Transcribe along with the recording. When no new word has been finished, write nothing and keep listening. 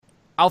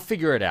I'll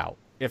figure it out.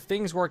 If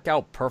things work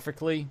out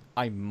perfectly,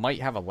 I might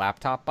have a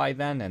laptop by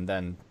then, and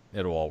then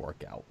it'll all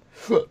work out.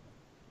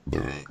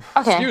 Okay.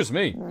 Excuse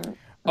me.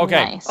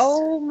 Okay. Nice.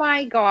 Oh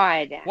my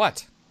God.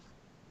 What?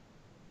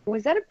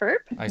 Was that a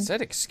burp? I said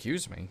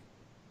excuse me.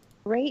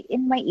 Right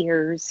in my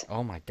ears.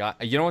 Oh my God.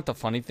 You know what the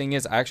funny thing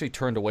is? I actually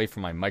turned away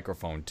from my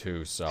microphone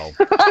too, so.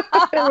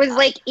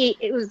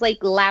 It was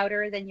like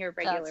louder than your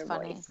regular That's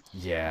funny. voice.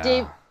 Yeah.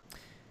 Dave-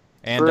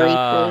 And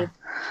Briefly.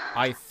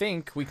 I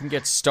think we can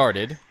get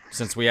started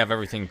since we have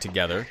everything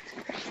together.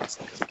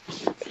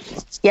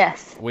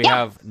 Yes. We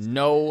have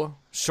no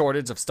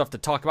shortage of stuff to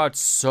talk about,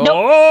 so I've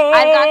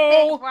got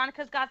things.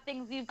 Veronica's got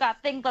things. You've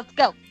got things. Let's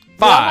go.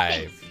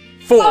 5,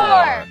 4,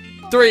 Four,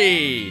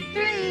 3,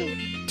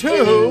 3,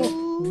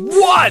 2, 1.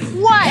 1.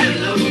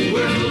 Hello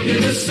world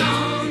is a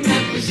song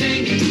that we're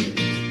singing.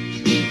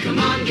 Come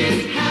on,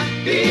 get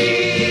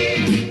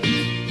happy.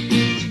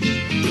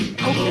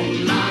 A whole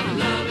lot of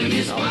loving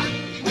is what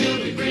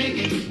we'll be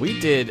bringing.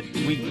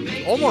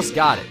 We almost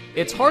got it.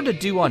 It's hard to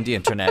do on the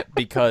internet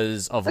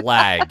because of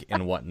lag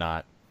and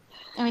whatnot.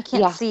 And we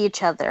can't Yeah. see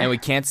each other. And we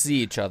can't see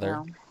each other.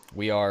 No.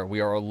 We are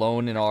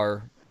alone in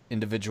our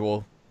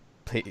individual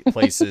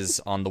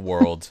places on the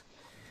world.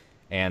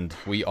 And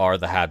we are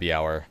the Happy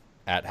Hour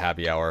at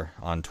Happy Hour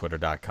on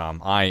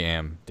Twitter.com. I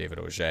am David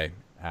Auger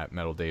at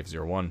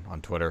MetalDave01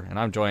 on Twitter. And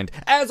I'm joined,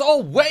 as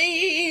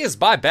always,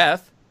 by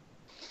Beth.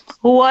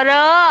 What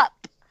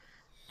up?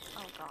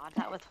 Oh God,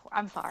 that was.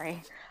 I'm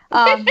sorry.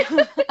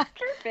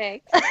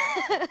 Perfect.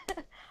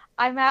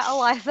 I'm at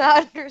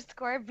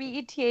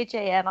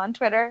Eliza_BETHAN on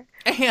Twitter.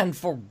 And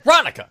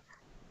Veronica.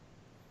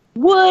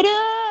 What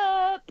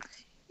up?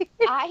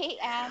 I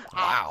am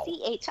Wow.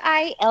 at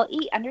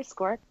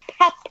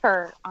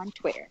CHILE_Pepper on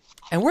Twitter.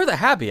 And we're the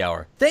Happy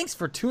Hour. Thanks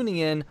for tuning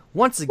in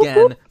once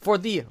again for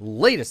the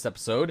latest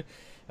episode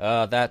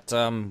that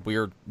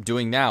we're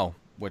doing now,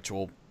 which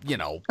will,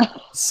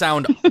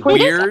 sound For this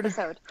weird.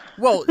 episode.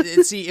 Well,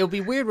 see, it'll be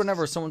weird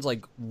whenever someone's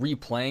like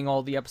replaying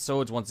all the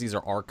episodes once these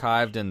are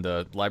archived in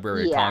the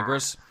Library of Yeah.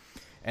 Congress.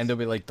 And they'll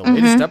be like, the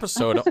latest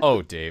episode,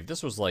 oh, Dave,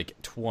 this was like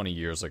 20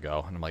 years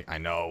ago. And I'm like, I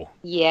know.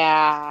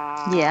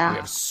 Yeah. We Yeah.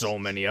 have so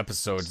many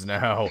episodes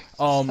now.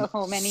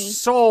 So many.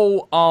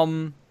 So,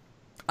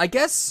 I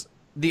guess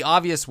the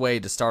obvious way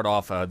to start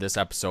off this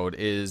episode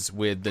is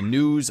with the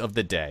news of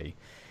the day.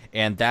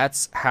 And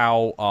that's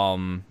how,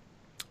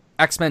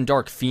 X-Men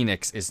Dark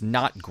Phoenix is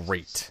not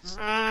great.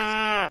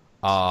 I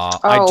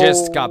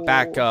just got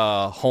back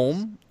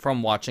home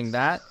from watching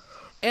that.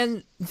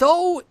 And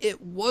though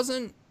it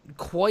wasn't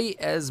quite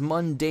as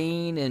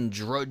mundane and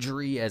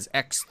drudgery as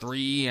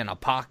X3 and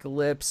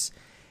Apocalypse,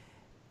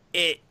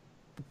 it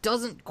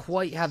doesn't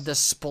quite have the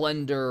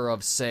splendor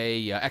of,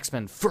 say,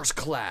 X-Men First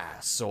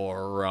Class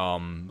or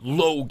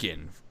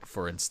Logan,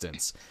 for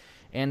instance.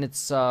 And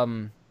it's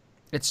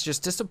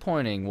just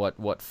disappointing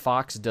what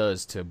Fox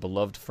does to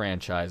beloved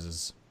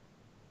franchises.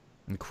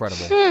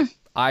 Incredible.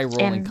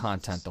 Eye-rolling And-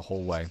 content the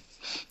whole way.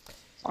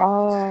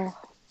 Oh,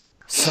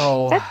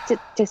 So that's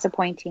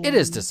disappointing. it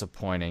is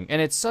disappointing,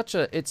 and it's such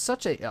a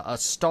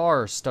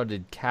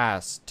star-studded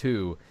cast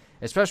too,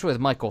 especially with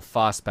Michael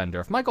Fassbender.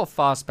 If Michael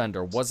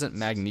Fassbender wasn't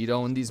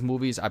Magneto in these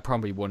movies, I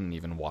probably wouldn't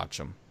even watch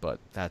them. But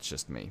that's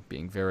just me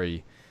being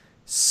very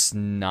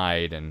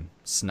snide and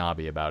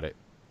snobby about it.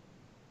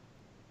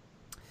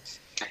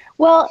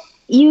 Well,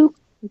 you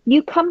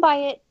come by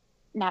it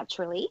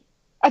naturally.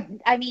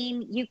 I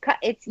mean, you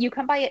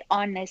come by it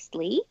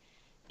honestly,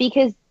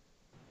 because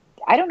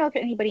I don't know if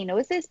anybody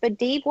knows this, but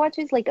Dave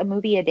watches like a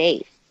movie a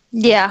day,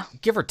 Yeah.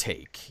 Give or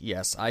take,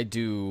 yes, I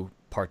do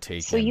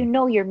partake so in you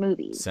know your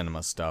movies.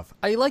 cinema stuff.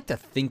 I like to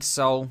think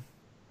so.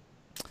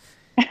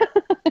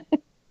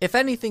 If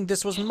anything,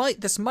 this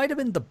might have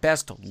been the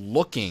best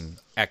looking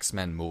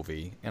X-Men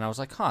movie, and I was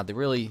like, they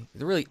really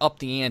upped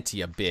the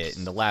ante a bit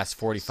in the last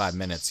 45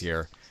 minutes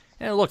here,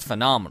 and it looked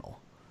phenomenal.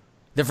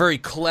 They're very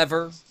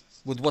clever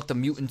with what the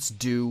mutants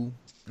do,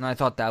 and I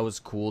thought that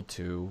was cool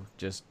too.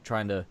 Just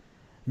trying to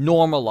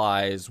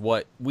normalize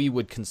what we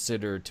would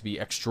consider to be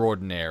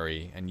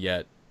extraordinary, and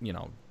yet,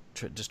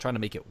 just trying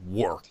to make it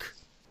work,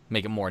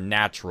 make it more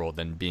natural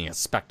than being a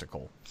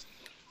spectacle.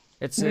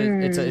 It's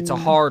a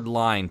hard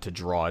line to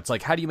draw. It's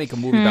like, how do you make a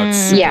movie about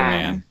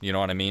Superman? You know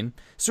what I mean?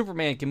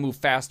 Superman can move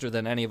faster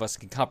than any of us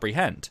can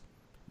comprehend,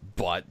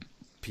 but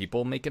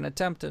people make an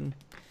attempt, and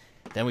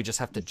then we just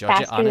have to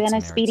judge it Faster on its than a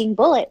merits. speeding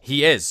bullet.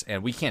 He is,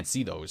 and we can't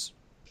see those.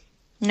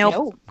 Nope.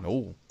 No,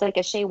 No. it's like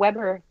a Shea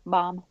Weber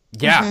bomb.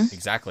 Yeah,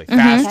 exactly. Faster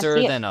Can't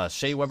see it. than a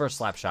Shea Weber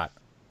slapshot.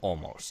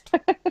 Almost.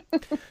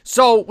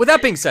 So, with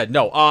that being said,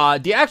 no.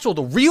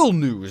 The real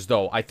news,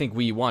 though, I think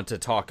we want to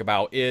talk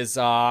about is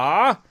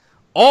all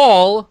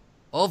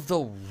of the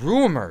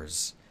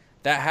rumors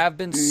that have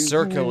been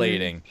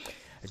circulating.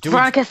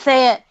 Veronica,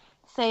 say it.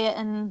 Say it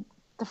in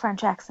the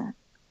French accent.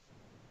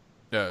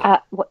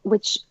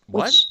 Which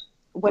What?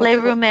 Les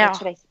rumeurs. What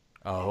should I say?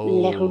 Oh.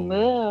 Les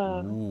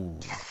rumeurs. Ooh,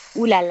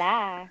 Ooh la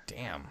la.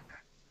 damn.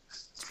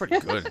 It's pretty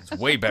good. It's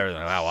way better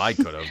than how I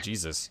could have.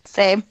 Jesus.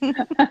 Same.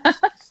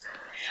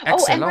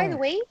 Oh, and by Excellent. the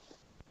way,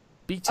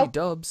 BT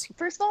dubs.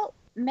 first of all,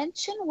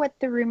 mention what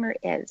the rumor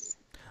is.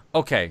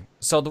 Okay,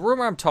 so the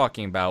rumor I'm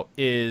talking about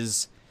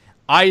is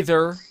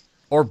either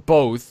or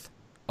both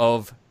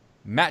of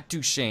Matt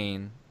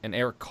Duchene and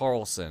Erik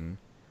Karlsson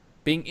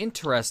being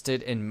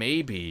interested in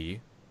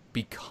maybe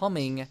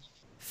becoming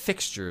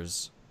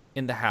fixtures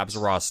in the Habs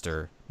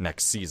roster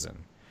next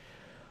season.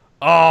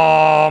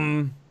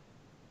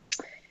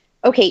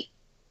 Okay.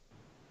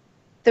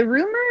 The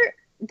rumor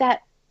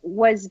that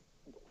was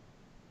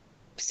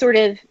sort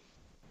of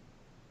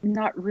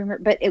not rumor,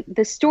 but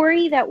the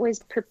story that was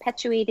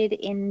perpetuated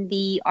in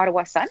the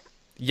Ottawa Sun.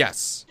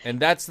 Yes, and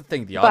that's the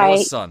thing, the Ottawa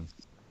Sun.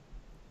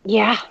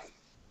 Yeah.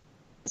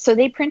 So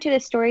they printed a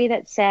story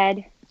that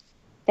said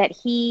that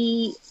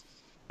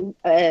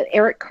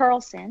Erik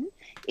Karlsson,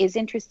 is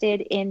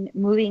interested in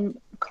moving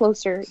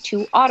closer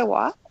to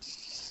Ottawa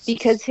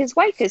because his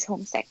wife is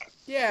homesick.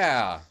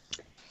 Yeah.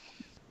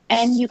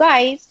 And you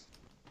guys,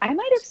 I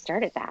might have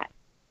started that.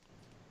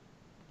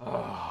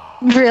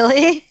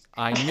 Really?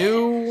 I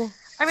knew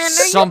I mean, I know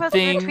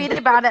something. you posted a tweet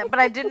about it, but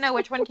I didn't know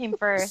which one came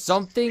first.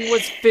 Something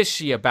was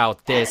fishy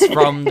about this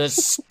from the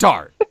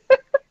start.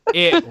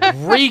 It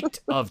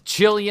reeked of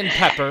chili and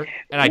pepper,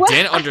 and I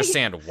didn't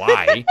understand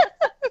why.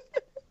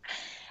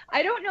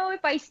 I don't know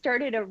if I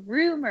started a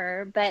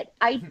rumor, but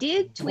I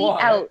did tweet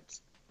What? out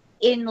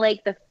in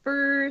like the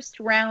first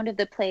round of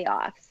the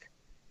playoffs.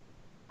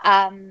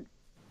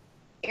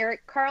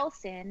 Erik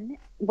Karlsson,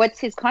 what's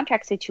his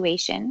contract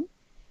situation?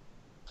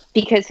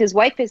 Because his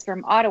wife is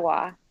from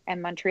Ottawa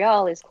and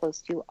Montreal is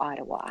close to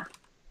Ottawa.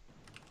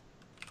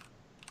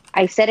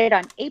 I said it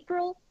on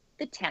April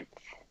the 10th.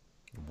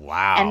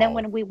 Wow. And then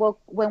when we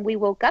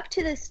woke up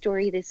to this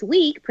story this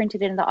week,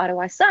 printed in the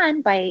Ottawa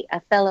Sun by a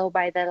fellow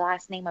by the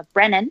last name of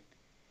Brennan,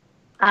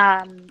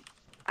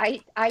 I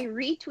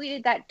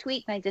retweeted that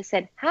tweet and I just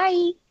said,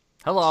 "Hi,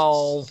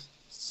 Hello.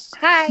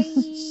 hi,"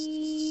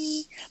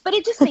 but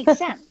it just makes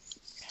sense.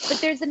 But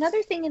there's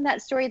another thing in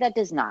that story that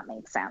does not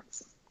make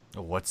sense.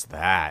 What's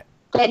that?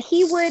 That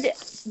he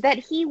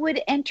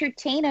would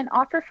entertain an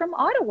offer from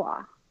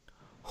Ottawa.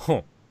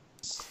 Huh.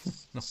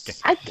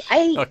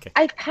 Okay. Okay.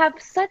 I have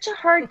such a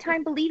hard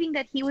time believing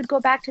that he would go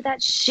back to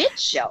that shit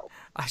show.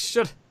 I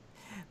should.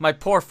 My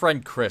poor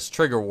friend Chris.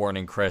 Trigger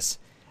warning, Chris.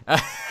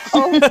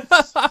 Oh,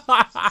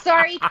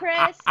 sorry,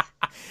 Chris.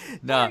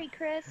 No. Sorry,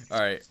 Chris. All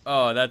right.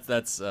 Oh,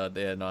 that's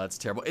yeah, no, that's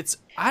terrible.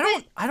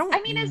 I don't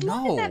I mean, as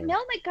long as that know.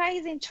 Melnick guy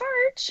is in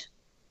charge.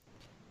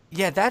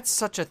 Yeah, that's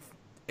such a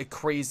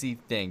crazy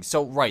thing.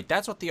 So, right,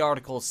 that's what the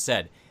article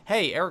said.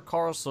 Hey, Erik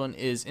Karlsson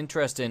is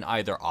interested in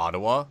either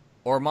Ottawa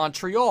or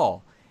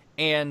Montreal.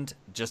 And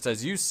just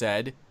as you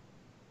said,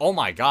 oh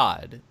my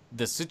God,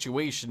 the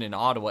situation in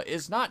Ottawa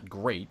is not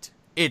great.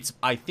 It's,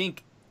 I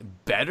think,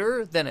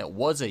 better than it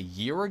was a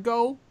year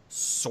ago.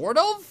 Sort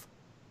of?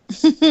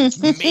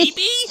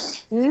 Maybe?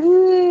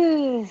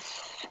 Ooh.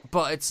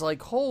 But it's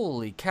like,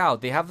 holy cow,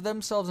 they have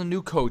themselves a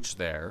new coach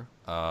there.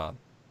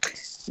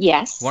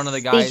 Yes, One of the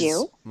they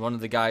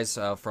do. guys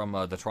from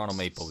the Toronto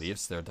Maple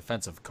Leafs, their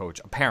defensive coach,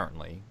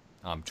 apparently.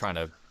 I'm trying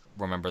to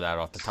remember that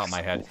off the top of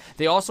my head.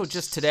 They also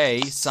just today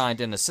signed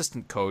an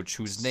assistant coach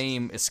whose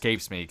name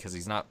escapes me because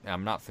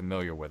I'm not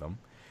familiar with him.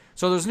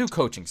 So there's new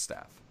coaching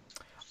staff.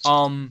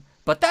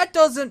 But that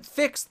doesn't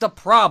fix the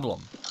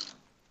problem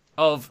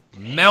of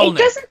Melnick. It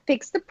doesn't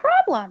fix the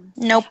problem.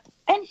 Nope.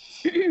 And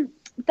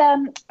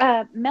the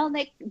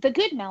Melnick, the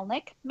good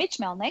Melnick, Mitch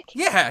Melnick.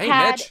 Yeah,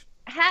 hey, Mitch.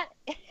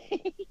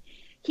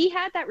 He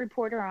had that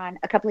reporter on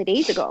a couple of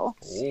days ago,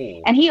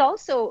 Oh. and he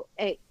also,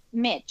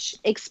 Mitch,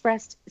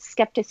 expressed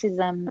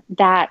skepticism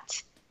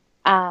that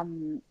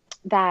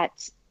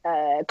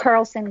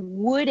Karlsson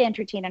would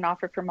entertain an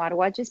offer from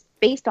Ottawa just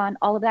based on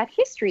all of that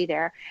history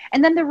there.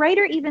 And then the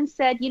writer even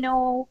said,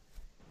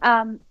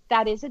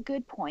 that is a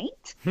good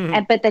point.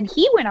 But then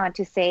he went on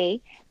to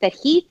say that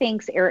he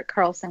thinks Erik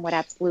Karlsson would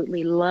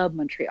absolutely love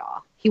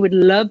Montreal. He would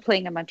love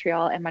playing in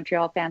Montreal, and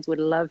Montreal fans would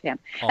love him.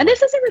 Oh and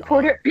this my is a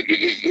reporter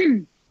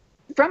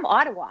from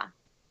Ottawa.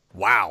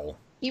 Wow.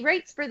 He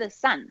writes for The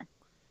Sun.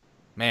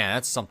 Man,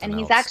 that's something And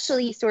else. he's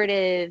actually sort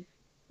of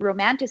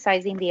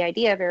romanticizing the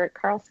idea of Erik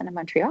Karlsson in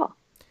Montreal.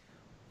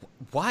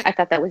 What? I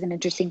thought that was an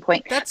interesting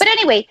point. That's- But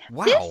anyway,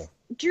 Wow. this,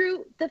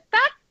 Drew, the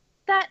fact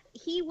that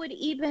he would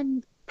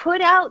even put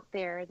out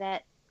there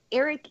that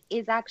Erik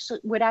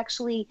would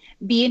actually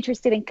be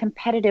interested in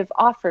competitive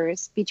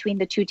offers between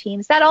the two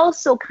teams, that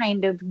also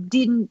kind of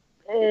didn't,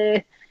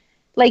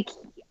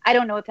 I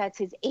don't know if that's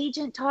his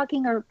agent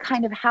talking or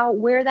kind of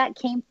where that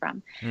came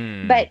from.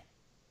 But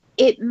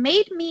it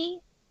made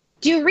me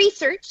do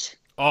research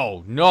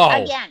Oh, no.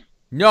 again.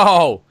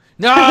 No.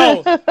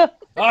 No.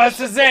 Oh, this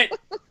is it.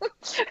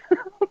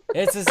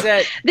 This is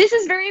it. This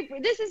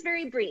is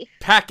very brief.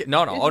 Pack it.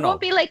 No, no. This Oh, no.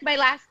 won't be like my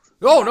last.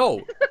 Oh,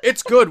 no.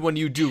 It's good when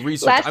you do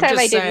research. Last I'm time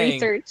just I did saying,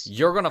 research.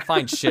 you're going to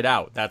find shit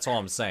out. That's all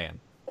I'm saying.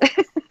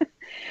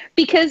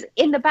 Because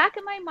in the back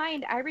of my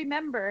mind, I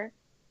remembered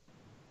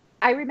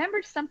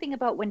something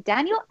about when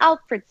Daniel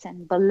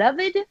Alfredson,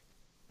 beloved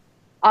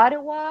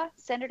Ottawa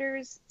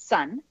Senator's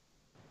son,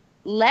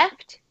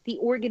 left the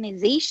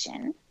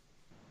organization.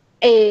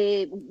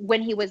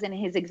 when he was in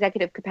his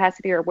executive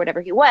capacity or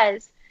whatever he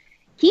was,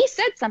 he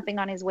said something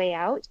on his way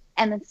out,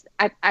 and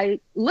I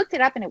looked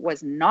it up, and it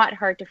was not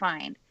hard to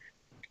find.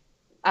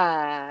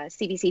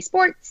 CBC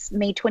Sports,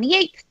 May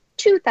 28th,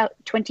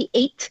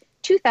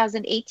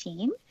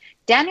 2018.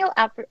 Daniel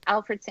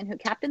Alfredson, who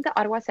captained the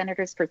Ottawa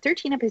Senators for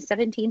 13 of his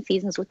 17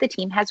 seasons with the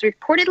team, has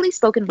reportedly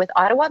spoken with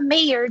Ottawa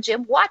Mayor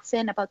Jim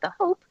Watson about the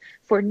hope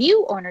for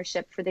new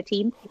ownership for the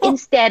team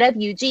instead of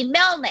Eugene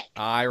Melnyk.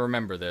 I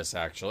remember this,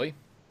 actually.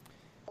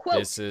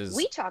 Quote,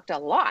 we talked a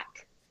lot.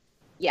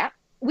 Yeah.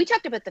 We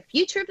talked about the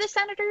future of the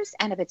Senators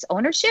and of its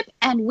ownership,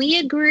 and we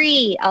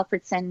agree,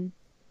 Alfredson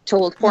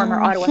told former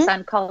Ottawa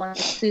Sun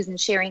columnist Susan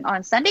Schering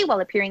on Sunday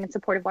while appearing in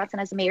support of Watson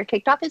as the mayor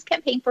kicked off his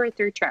campaign for a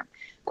third term.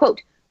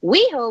 Quote,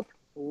 we hope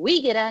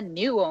we get a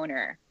new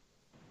owner.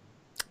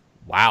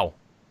 Wow.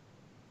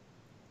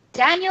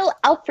 Daniel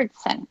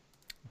Alfredson.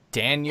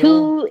 Daniel.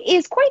 Who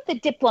is quite the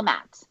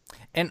diplomat.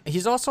 And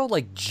he's also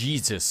like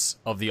Jesus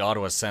of the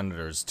Ottawa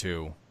Senators,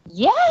 too.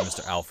 Yes.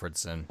 Mr.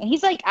 Alfredson. And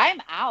he's like,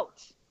 I'm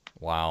out.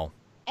 Wow.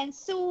 And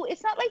so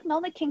it's not like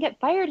Melnyk can get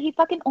fired. He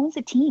fucking owns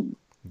a team.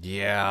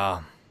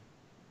 Yeah.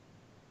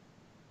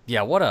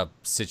 Yeah, what a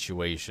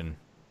situation.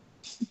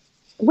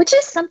 Which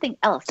is something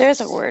else. There's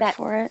a word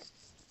for it.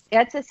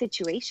 That's a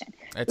situation.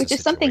 Which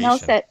is something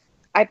else that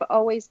I've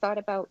always thought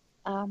about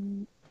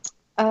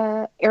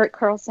Erik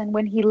Karlsson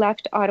when he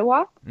left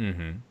Ottawa.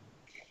 Mm-hmm.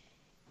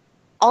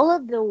 All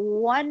of the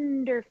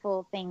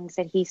wonderful things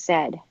that he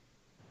said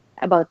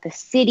about the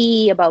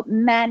city, about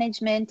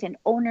management and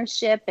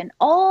ownership, and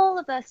all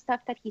of the stuff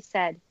that he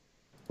said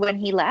when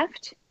he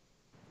left,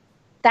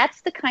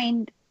 that's the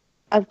kind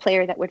of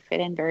player that would fit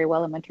in very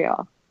well in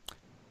Montreal.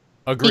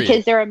 Agreed.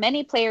 Because there are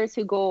many players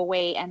who go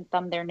away and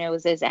thumb their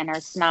noses and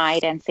are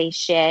snide and say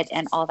shit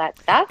and all that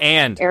stuff.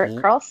 And Erik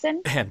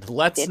Karlsson. And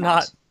let's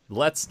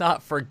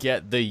not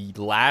forget the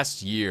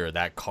last year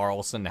that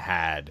Karlsson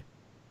had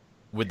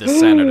with the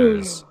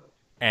Senators,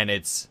 and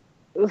it's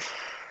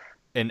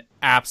an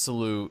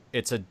absolute.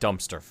 It's a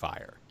dumpster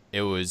fire.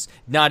 It was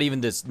not even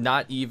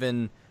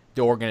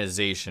the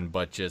organization,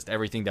 but just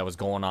everything that was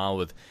going on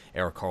with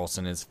Erik Karlsson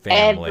and his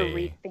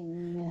family.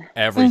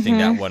 Everything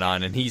that went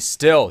on. And he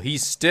still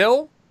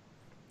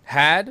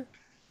had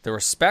the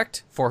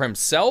respect for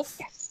himself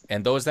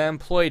and those that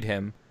employed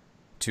him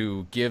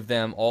to give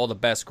them all the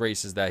best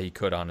graces that he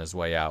could on his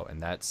way out.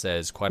 And that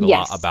says quite a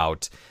lot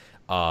about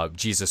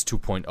Jesus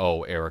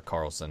 2.0 Erik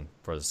Karlsson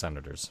for the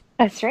Senators.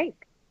 That's right.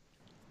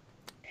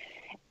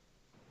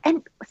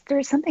 And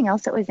there's something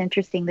else that was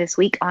interesting this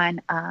week on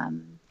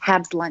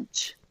Habs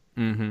Lunch.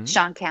 Mm-hmm.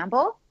 Sean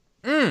Campbell,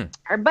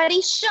 our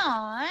buddy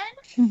Sean.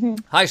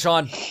 Hi,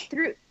 Sean.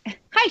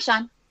 Hi,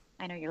 Sean.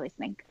 I know you're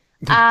listening.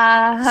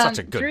 Such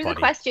a good threw buddy. The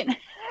question.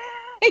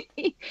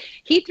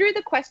 He threw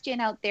the question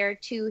out there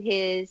to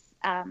his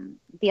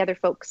the other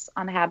folks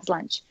on the Habs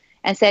Lunch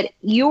and said,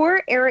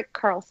 "You're Erik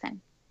Karlsson,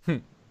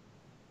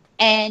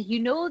 and you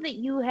know that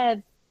you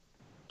have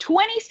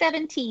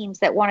 27 teams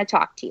that want to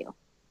talk to you.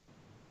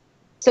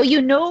 So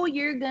you know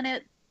you're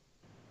gonna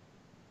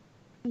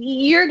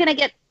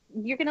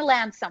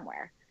land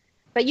somewhere,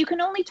 but you can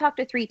only talk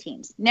to 3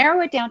 teams.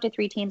 Narrow it down to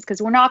 3 teams because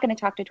we're not going to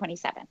talk to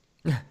 27.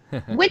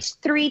 Which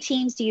 3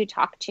 teams do you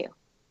talk to?"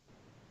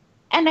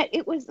 And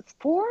it was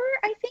 4,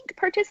 I think,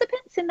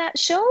 participants in that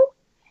show.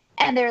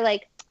 And they're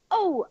like,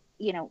 oh,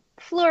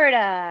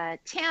 Florida,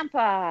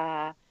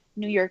 Tampa,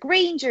 New York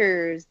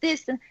Rangers,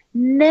 this. And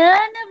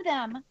none of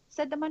them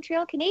said the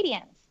Montreal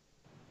Canadiens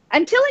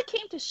until it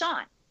came to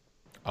Sean.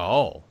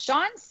 Oh.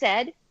 Sean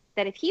said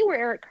that if he were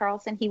Erik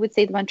Karlsson, he would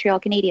say the Montreal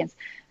Canadiens.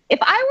 If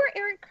I were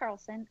Erik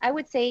Karlsson, I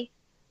would say,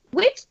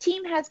 which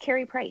team has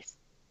Carey Price?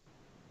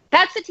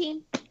 That's the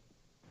team.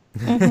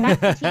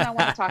 That's the team I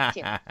want to talk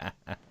to.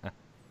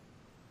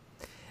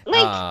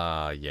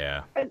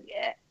 Yeah.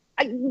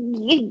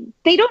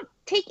 They don't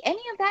take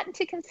any of that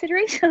into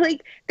consideration.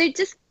 Like, they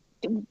just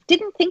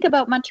didn't think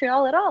about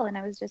Montreal at all. And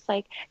I was just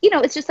like,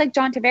 it's just like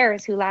John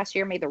Tavares, who last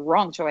year made the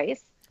wrong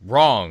choice.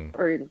 Wrong.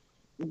 Or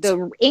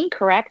the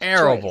incorrect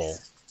Terrible.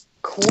 choice.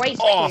 Quite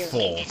awful.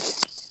 clearly.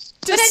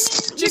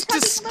 Just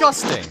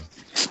disgusting.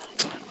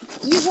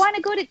 You want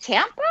to go to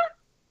Tampa?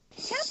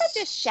 Tampa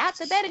just shat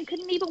the bed and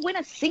couldn't even win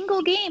a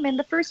single game in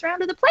the first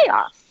round of the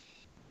playoffs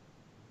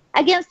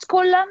against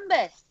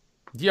Columbus.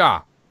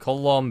 Yeah,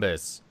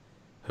 Columbus,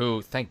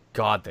 who, thank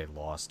God they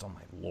lost. Oh,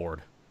 my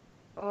Lord.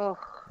 Ugh.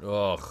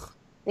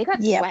 They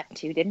got swept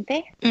too, didn't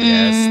they?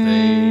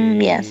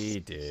 Yes, they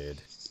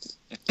did.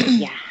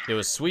 Yeah. It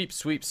was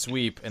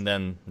sweep, and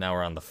then now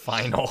we're on the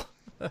final.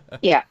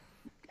 Yeah.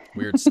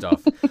 Weird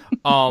stuff.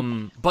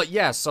 But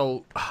yeah,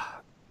 so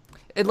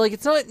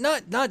it's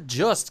not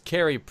just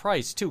Carey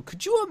Price too.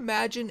 Could you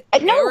imagine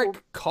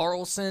Erik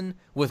Karlsson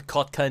with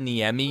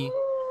Kotkaniemi?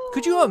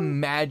 Could you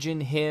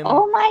imagine him?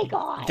 Oh my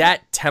God.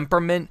 That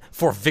temperament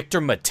for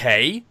Victor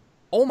Mete?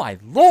 Oh my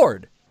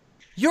Lord.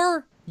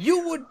 You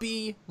would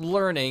be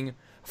learning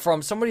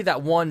from somebody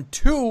that won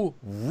 2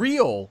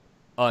 real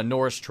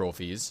Norris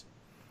trophies.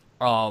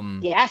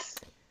 Yes.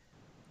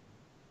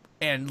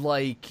 And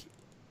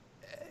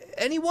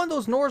and he won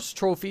those Norris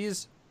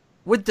trophies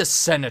with the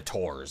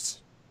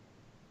Senators.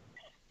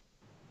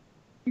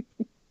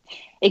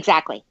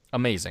 Exactly.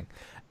 Amazing.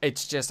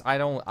 It's just I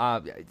don't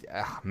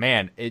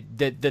man,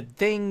 the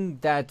thing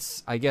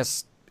that's I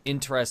guess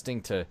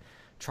interesting to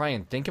try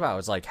and think about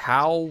is like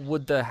how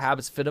would the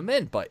Habs fit him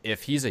in? But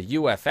if he's a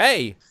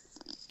UFA,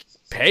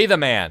 pay the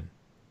man.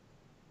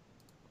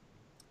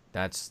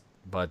 That's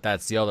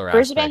the other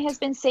aspect. Bergevin has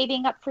been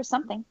saving up for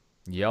something.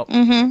 Yep.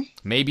 Mm-hmm.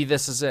 Maybe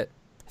this is it.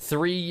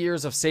 3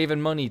 years of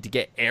saving money to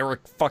get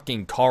Erik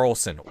fucking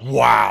Karlsson.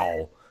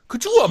 Wow.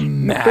 Could you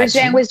imagine?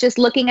 Bergevin was just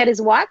looking at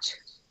his watch.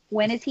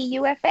 When is he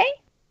UFA?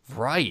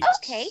 Right.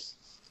 Okay.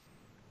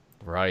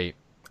 Right.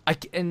 I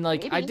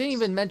didn't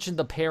even mention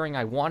the pairing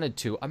I wanted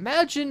to.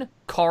 Imagine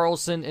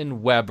Karlsson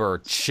and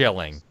Weber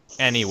chilling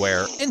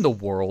anywhere in the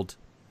world.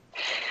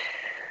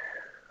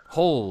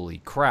 Holy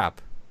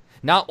crap.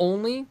 Not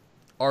only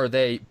are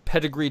they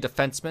pedigree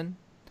defensemen,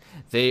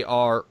 they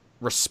are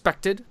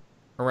respected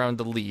around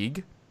the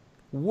league.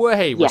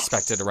 Way Yes.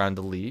 respected around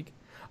the league.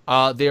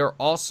 They are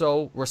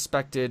also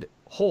respected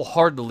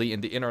wholeheartedly in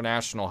the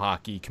international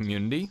hockey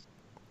community.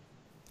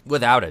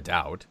 Without a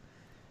doubt.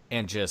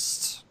 And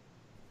just,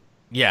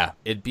 yeah,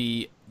 it'd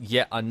be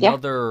yet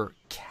another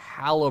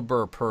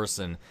caliber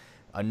person,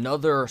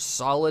 another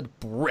solid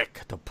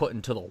brick to put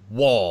into the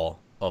wall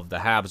of the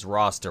Habs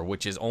roster,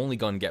 which is only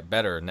going to get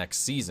better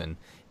next season,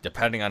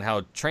 depending on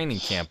how training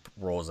camp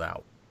rolls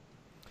out.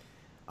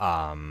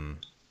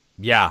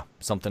 Yeah,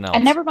 something else.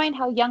 And never mind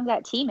how young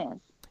that team is.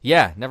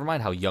 Yeah, never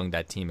mind how young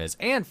that team is.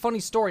 And funny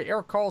story,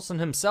 Erik Karlsson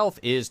himself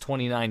is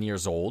 29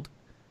 years old.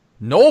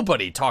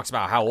 Nobody talks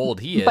about how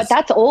old he is. But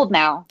that's old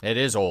now. It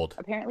is old.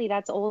 Apparently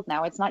that's old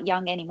now. It's not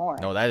young anymore.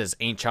 No, that is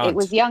ancient. It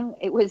was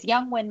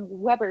young when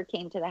Weber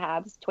came to the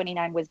Habs.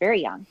 29 was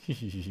very young.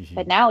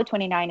 But now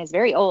 29 is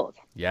very old.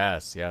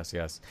 Yes.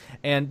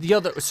 And the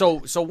other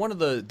so one of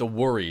the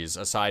worries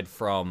aside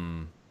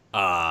from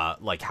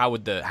like how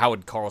would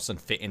Karlsson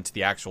fit into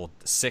the actual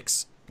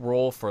 6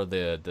 role for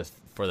the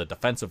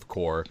defensive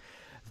core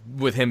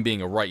with him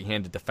being a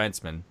right-handed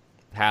defenseman.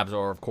 Habs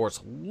are of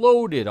course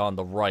loaded on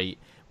the right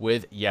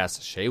with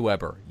Shea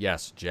Weber,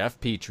 Jeff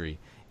Petrie,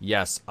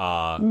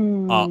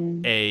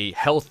 a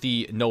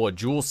healthy Noah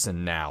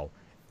Juleson now.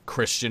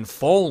 Christian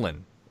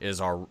Folin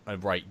is our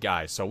right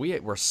guy. So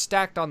we're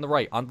stacked on the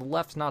right. On the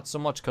left, not so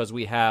much because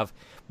we have,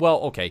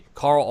 Carl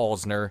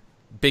Alsner,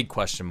 big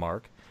question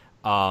mark.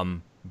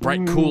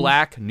 Brett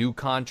Kulak, new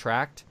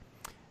contract,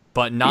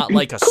 but not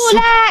like a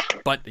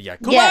Kulak!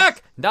 Kulak,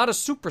 Yes. not a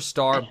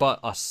superstar,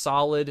 but a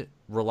solid,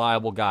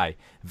 reliable guy.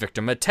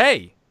 Victor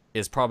Matei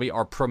is probably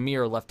our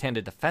premier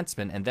left-handed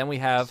defenseman, and then we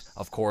have,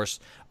 of course,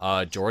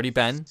 Jordy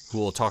Ben, who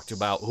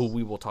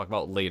we will talk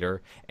about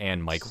later,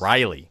 and Mike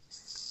Riley.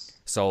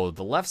 So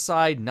the left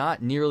side not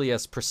nearly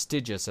as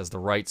prestigious as the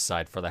right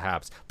side for the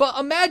Habs. But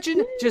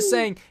imagine just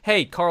saying,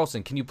 "Hey,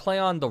 Karlsson, can you play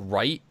on the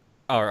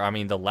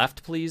the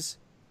left, please,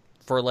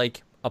 for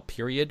like a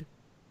period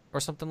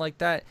or something like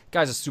that?"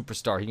 Guy's a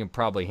superstar; he can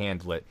probably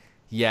handle it.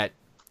 Yet,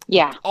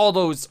 Yeah. all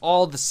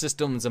the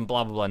systems and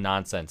blah blah blah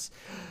nonsense.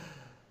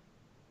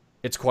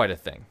 It's quite a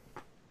thing.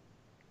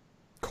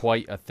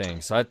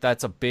 So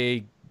that's a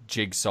big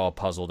jigsaw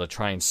puzzle to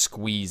try and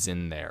squeeze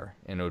in there,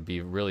 and it would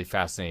be really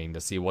fascinating to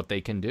see what they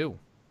can do.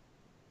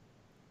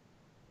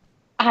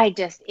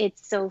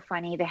 It's so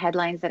funny, the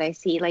headlines that I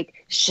see.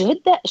 Like, should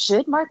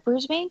Mark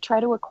Bergevin try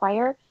to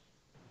acquire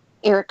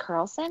Erik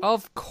Karlsson?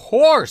 Of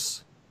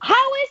course.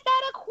 How is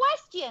that a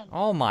question?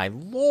 Oh my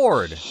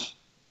lord.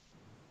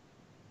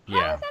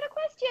 How is that a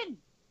question?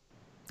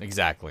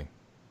 Exactly.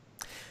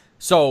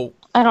 So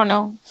I don't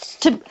know.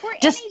 For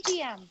any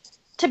GM.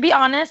 To be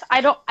honest,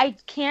 I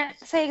can't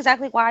say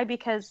exactly why,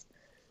 because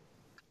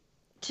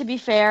to be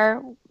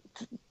fair,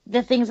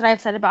 the things that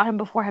I've said about him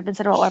before have been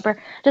said about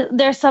Weber.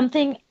 There's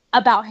something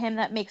about him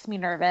that makes me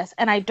nervous,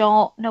 and I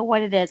don't know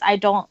what it is.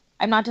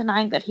 I'm not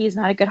denying that he's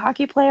not a good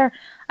hockey player.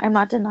 I'm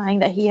not denying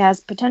that he has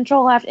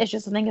potential left. It's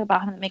just something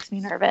about him that makes me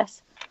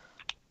nervous.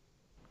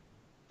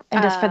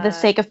 And just for the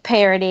sake of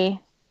parody,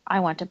 I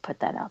want to put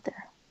that out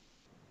there.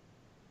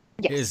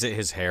 Yes. is it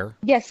his hair?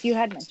 Yes, you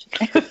had mentioned.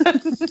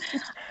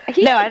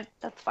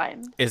 That's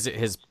fine. Is it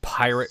his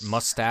pirate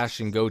mustache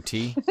and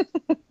goatee?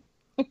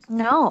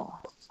 No.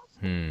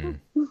 I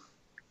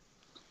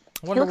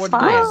wonder looks what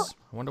fine. it is.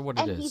 I wonder what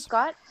it And is.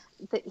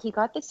 he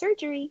got the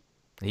surgery.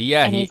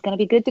 Yeah, And he's going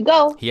to be good to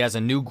go. he has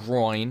a new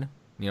groin.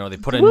 You know, they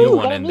put a Woo, new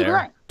one got a in new there.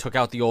 groin. Took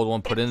out the old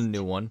one, put in a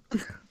new one.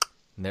 And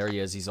there he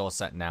is. He's all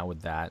set now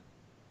with that.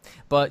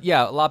 But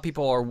yeah, a lot of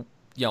people are,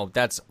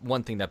 that's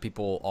one thing that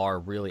people are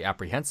really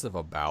apprehensive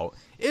about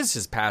is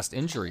his past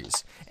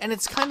injuries. And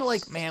it's kind of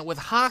like, man, with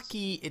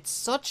hockey, it's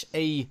such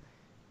a...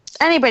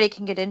 Anybody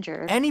can get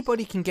injured.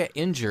 Anybody can get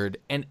injured,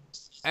 and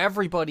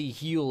everybody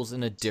heals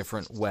in a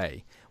different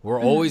way.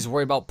 We're always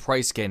worried about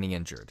Price getting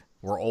injured.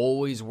 We're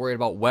always worried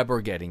about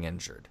Weber getting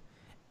injured.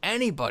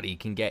 Anybody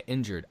can get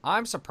injured.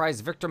 I'm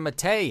surprised Victor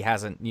Matei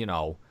hasn't,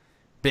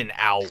 been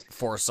out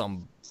for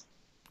some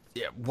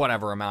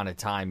whatever amount of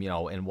time,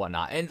 and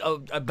whatnot. And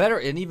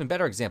an even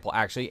better example,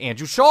 actually,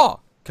 Andrew Shaw.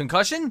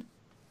 Concussion?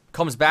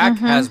 Comes back,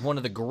 Mm-hmm. has one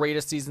of the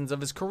greatest seasons of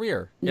his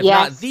career. If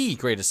Yes. not the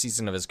greatest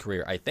season of his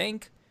career, I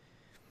think.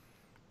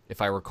 If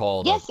I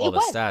recall Yes, all it the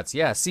was. stats.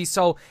 Yeah, see,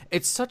 so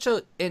it's such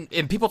a... And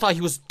people thought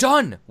he was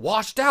done,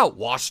 washed out,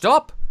 washed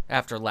up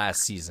after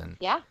last season.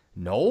 Yeah.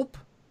 Nope.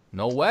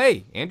 No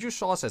way. Andrew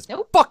Shaw says,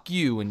 Nope. fuck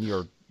you and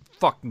your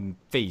fucking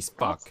face,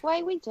 fuck. That's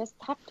why we just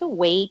have to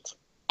wait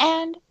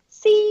and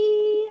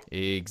see.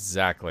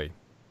 Exactly.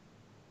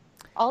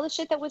 All the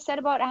shit that was said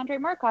about Andrei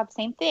Markov,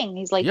 same thing.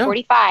 He's like Yeah.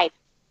 45,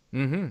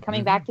 Mm-hmm.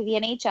 coming back to the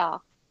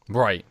NHL.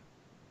 Right.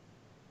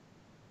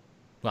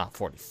 Well,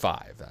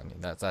 45. I mean,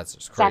 that's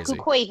just crazy. Saku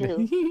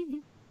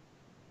Koivu.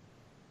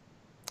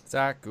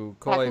 Saku Saku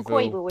Koivu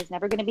Koivu. was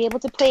never going to be able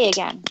to play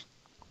again.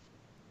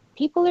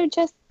 People are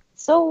just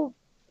so,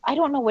 I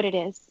don't know what it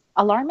is.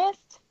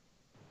 Alarmist?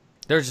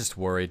 They're just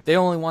worried. They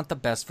only want the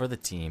best for the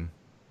team.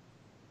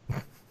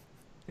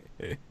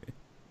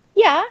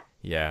 Yeah,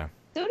 Yeah,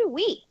 so do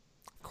we.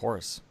 of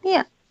course.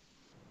 Yeah.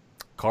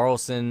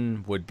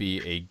 Carlson would be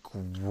a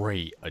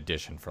great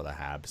addition for the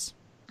Habs.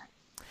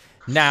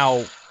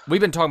 Now, we've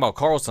been talking about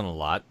Carlson a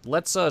lot.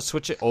 Let's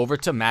switch it over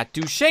to Matt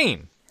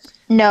Duchene.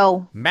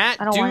 No.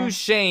 Matt I don't wanna.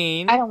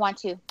 Duchene I don't want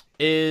to.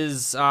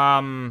 is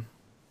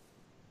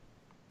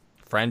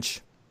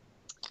French.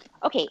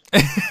 Okay.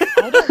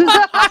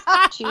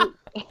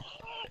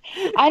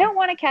 I don't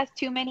want to cast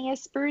too many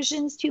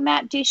aspersions to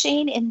Matt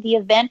Duchene in the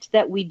event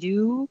that we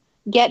do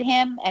get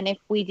him. And if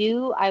we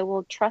do, I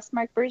will trust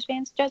Mark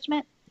Bergevin's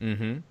judgment.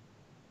 Mm-hmm.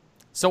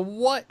 So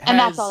what has... And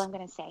that's all I'm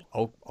going to say.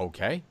 Oh,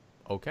 okay.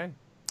 Okay.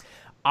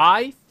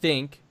 I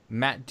think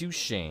Matt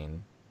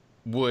Duchene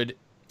would...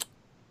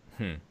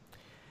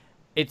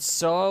 It's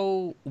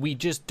so... We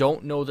just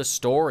don't know the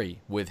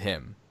story with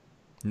him.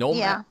 No,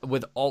 Yeah.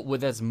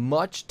 with as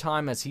much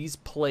time as he's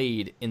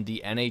played in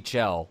the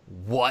NHL,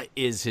 what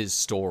is his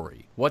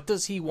story? What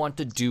does he want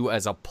to do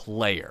as a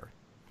player?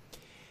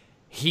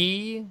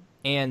 He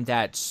and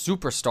that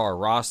superstar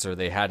roster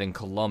they had in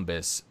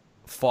Columbus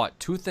fought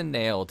tooth and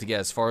nail to get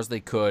as far as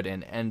they could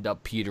and end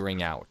up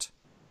petering out.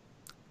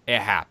 It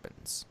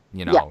happens.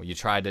 You know,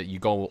 you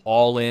go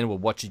all in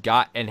with what you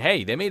got, and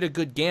hey, they made a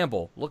good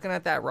gamble. Looking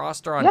at that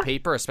roster on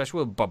paper,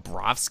 especially with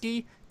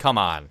Bobrovsky, come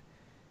on.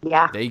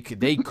 Yeah. They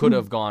could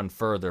have gone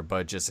further,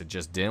 but it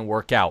just didn't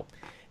work out.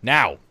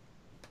 Now,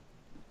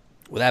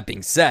 with that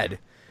being said,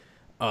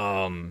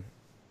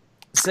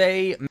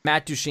 say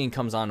Matt Duchene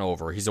comes on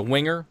over. He's a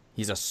winger.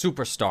 He's a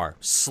superstar.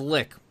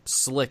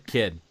 Slick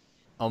kid.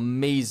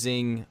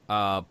 Amazing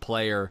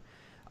player.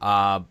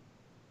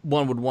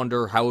 One would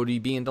wonder how would he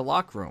be in the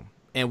locker room.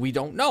 And we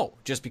don't know,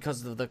 just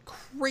because of the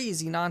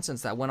crazy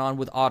nonsense that went on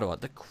with Ottawa,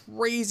 the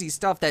crazy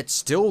stuff that's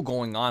still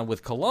going on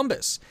with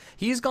Columbus.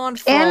 He's gone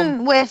from...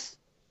 And with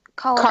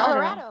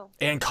Colorado.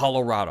 And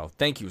Colorado.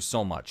 Thank you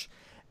so much.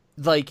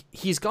 Like,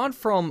 he's gone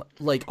from,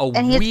 like, a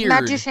And weird...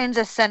 Matt Duchene's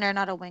a center,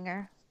 not a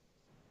winger.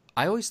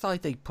 I always thought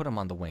like they put him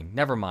on the wing.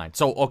 Never mind.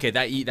 So, okay,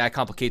 that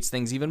complicates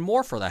things even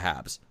more for the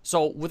Habs.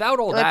 So, without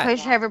all They that...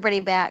 push everybody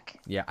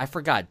back. Yeah, I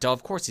forgot. Duh,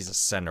 of course he's a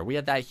center. We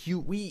had that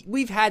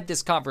we've had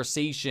this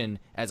conversation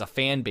as a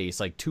fan base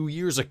like 2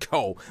 years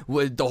ago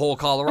with the whole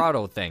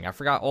Colorado thing. I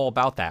forgot all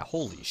about that.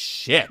 Holy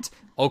shit.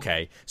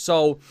 Okay,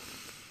 so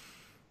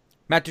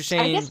Matt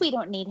Duchene... I guess we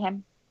don't need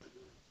him.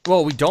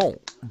 Well, we don't.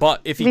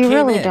 But if he We came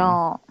really in...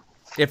 don't.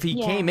 If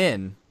he came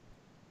in,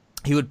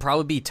 he would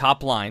probably be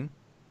top line,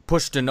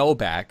 push Deneau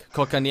back,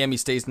 Kotkaniemi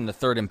stays in the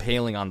third, and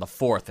Paling on the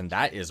fourth, and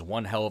that is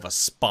one hell of a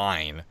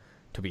spine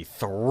to be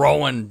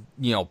throwing,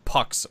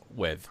 pucks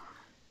with.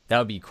 That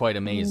would be quite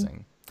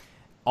amazing.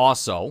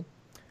 Also,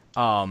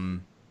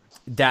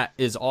 that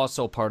is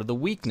also part of the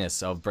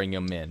weakness of bringing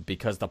him in,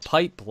 because the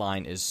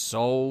pipeline is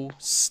so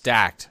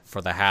stacked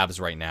for the Habs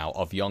right now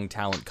of young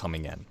talent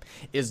coming in.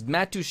 Is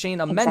Matt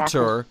Duchene a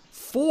mentor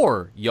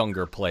for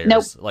younger players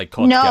Nope. like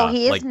Kotka, No,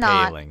 he is like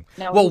not. Paling?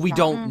 No, Well, he's we not.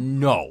 don't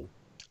know.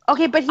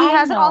 Okay, but he I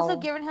hasn't also know.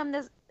 given him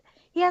this.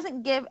 He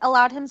hasn't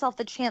allowed himself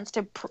the chance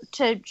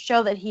to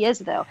show that he is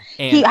though.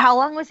 And- How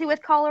long was he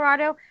with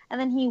Colorado? And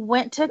then he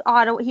went to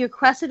Ottawa. He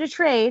requested a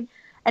trade,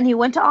 and he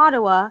went to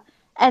Ottawa.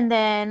 And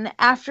then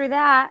after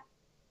that,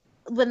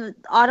 when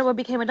Ottawa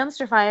became a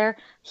dumpster fire,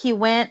 he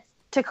went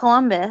to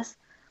Columbus.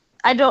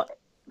 I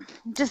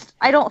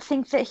don't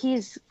think that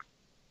he's.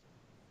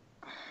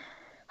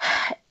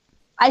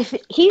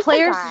 He's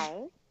players the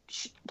guy.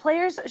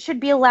 players should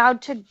be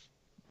allowed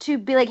to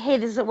be like, hey,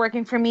 this isn't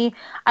working for me.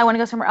 I want to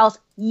go somewhere else.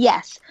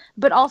 Yes.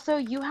 But also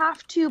you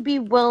have to be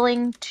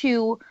willing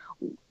to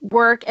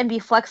work and be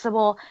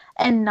flexible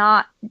and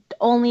not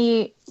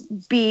only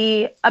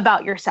be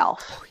about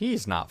yourself.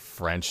 He's not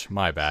French.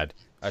 My bad.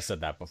 I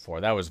said that before.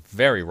 That was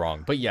very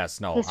wrong. But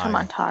yes, no. He's from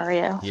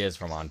Ontario. He is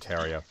from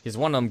Ontario. He's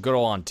one of them good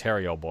old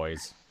Ontario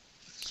boys.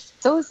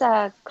 So is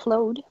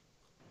Claude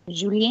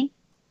Julien.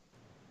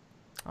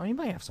 Oh, he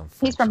might have some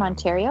French He's from in him.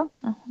 Ontario.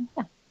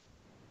 Yeah.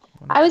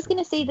 I was going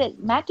to say that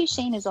Matt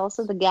Duchene is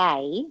also the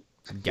guy,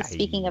 Guy.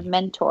 speaking of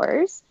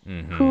mentors,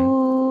 Mhm.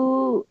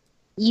 who,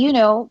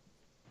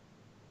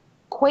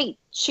 quite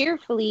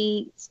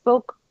cheerfully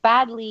spoke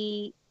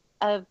badly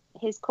of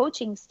his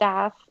coaching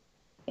staff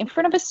in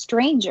front of a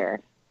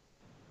stranger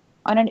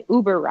on an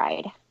Uber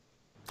ride.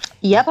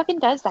 Yep. Who fucking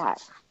does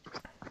that?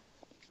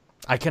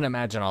 I can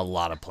imagine a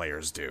lot of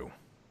players do.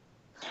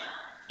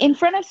 In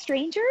front of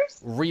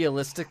strangers?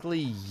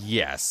 Realistically,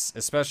 yes.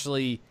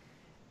 Especially...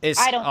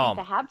 I don't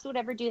think the Habs would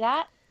ever do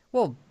that.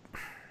 Well,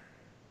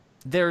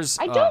 there's...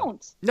 I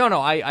don't. No,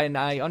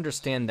 I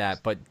understand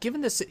that, but given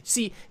this...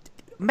 See,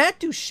 Matt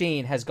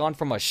Duchene has gone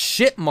from a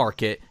shit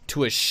market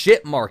to a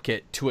shit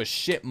market to a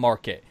shit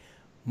market.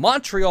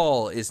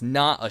 Montreal is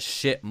not a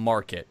shit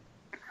market.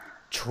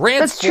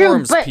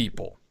 Transforms but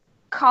people.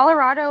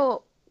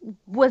 Colorado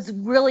was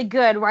really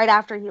good right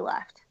after he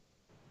left.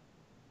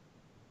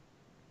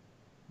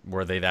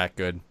 Were they that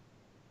good?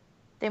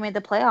 They made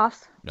the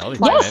playoffs. No, they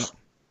Yes. didn't.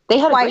 They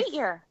had Twice. a great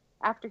year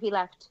after he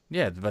left.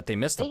 Yeah, but they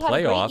missed the They had a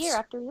great playoffs. year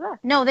after he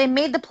left. No, they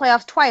made the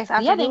playoffs twice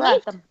after Yeah, he they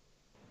left. made them.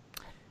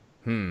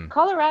 Hmm.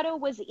 Colorado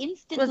was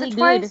instantly Was it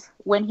good twice?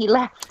 when he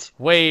left.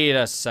 Wait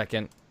a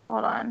second.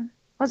 Hold on.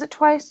 Was it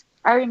twice?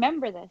 I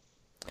remember this.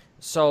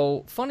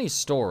 So, funny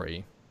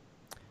story.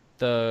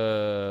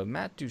 The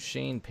Matt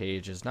Duchene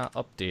page is not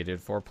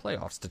updated for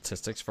playoff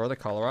statistics for the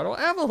Colorado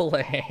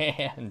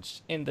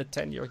Avalanche in the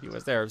tenure he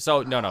was there.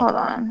 So, no. Hold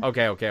on.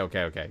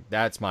 Okay.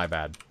 That's my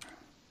bad.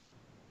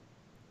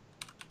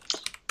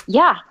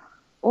 Yeah.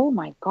 Oh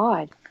my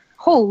God.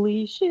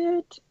 Holy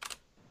shit.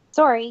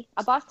 Sorry,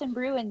 a Boston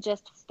Bruin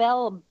just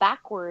fell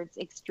backwards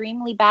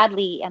extremely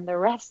badly, and the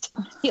rest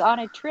on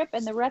a trip,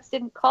 and the rest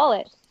didn't call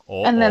it.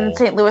 And then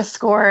St. Louis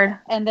scored.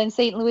 And then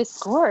St. Louis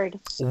scored.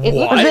 It What?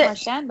 looks like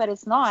Marchand, but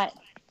it's not.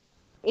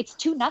 It's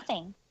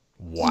 2-0.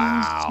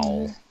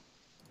 Wow.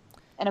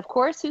 And of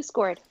course, who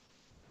scored?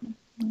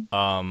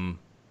 God,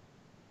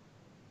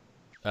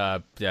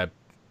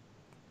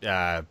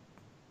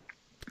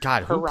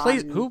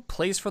 who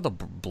plays for the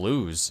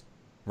Blues?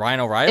 Ryan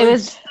O'Reilly? It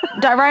was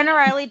Ryan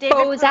O'Reilly, David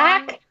Bozak?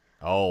 Perron,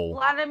 Oh.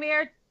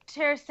 Vladimir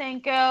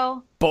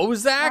Tarasenko.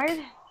 Bozak?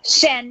 Right?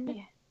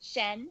 Shen.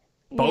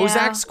 Bozak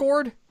Yeah.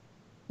 scored?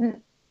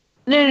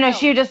 No.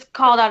 She just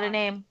called out a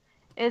name.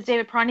 It was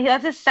David Perron.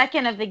 That's his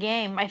second of the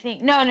game, I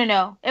think. No.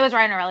 It was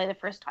Ryan O'Reilly the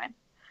first time.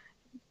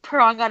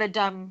 Perron got a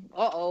dumb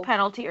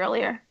penalty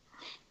earlier.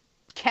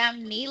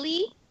 Cam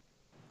Neely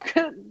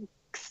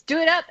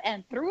stood up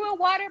and threw a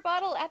water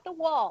bottle at the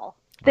wall.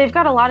 They've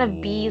got a lot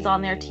of B's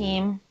on their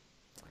team.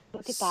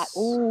 Look at that.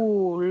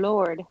 Oh,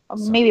 Lord.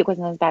 Maybe it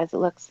wasn't as bad as it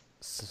looks.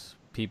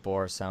 People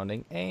are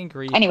sounding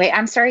angry. Anyway,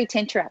 I'm sorry to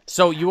interrupt.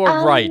 So you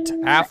are right.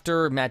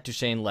 After Matt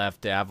Duchene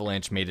left, the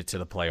Avalanche made it to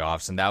the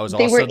playoffs, and that was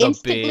They also were the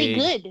instantly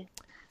big. good.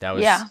 That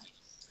was Yeah.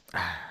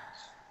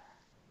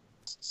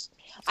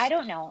 I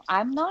don't know.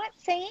 I'm not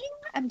saying.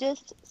 I'm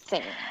just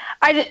saying.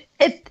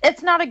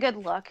 It's not a good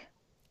look.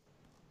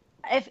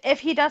 If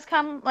he does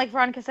come, like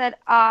Veronica said,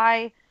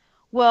 I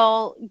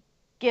will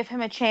give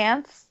him a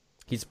chance.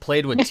 He's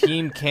played with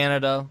Team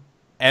Canada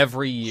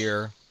every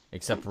year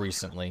except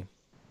recently.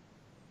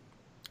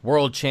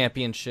 World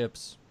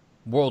Championships,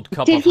 World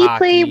Cup Did of he Hockey.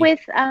 play with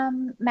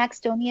Max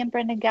Domi and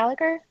Brendan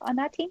Gallagher on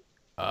that team?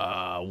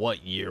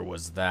 What year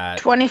was that?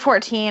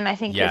 2014, I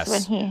think, Yes.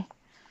 is when he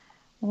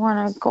won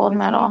a gold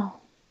medal.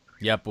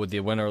 Yep, with the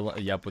winter.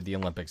 Yep, with the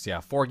Olympics. Yeah,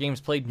 4 games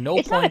played, no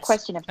It's points. not a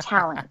question of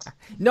talent.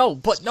 No,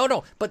 but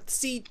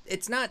see,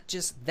 it's not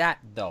just that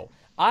though.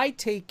 I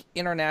take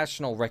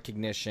international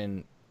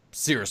recognition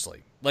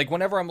seriously. Like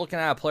whenever I'm looking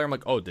at a player, I'm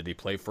like, oh, did he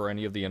play for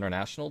any of the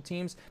international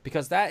teams?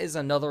 Because that is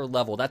another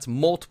level. That's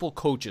multiple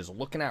coaches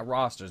looking at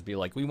rosters, be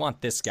like, we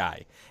want this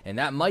guy, and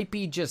that might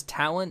be just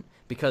talent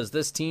because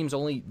this team's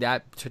only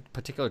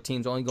particular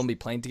team's only going to be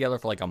playing together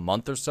for like a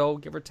month or so,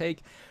 give or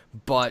take.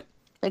 But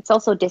It's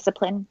also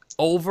discipline.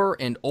 over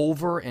and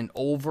over and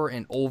over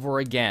and over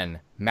again,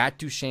 Matt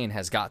Duchene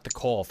has got the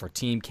call for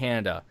Team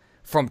Canada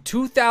from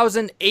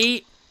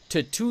 2008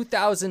 to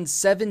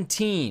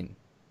 2017.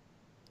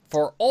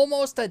 For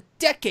almost a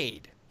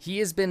decade, he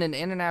has been an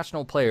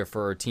international player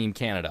for Team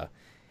Canada.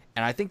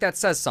 And I think that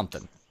says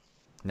something.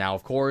 Now,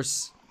 of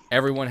course,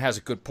 everyone has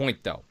a good point,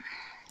 though.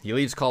 He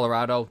leaves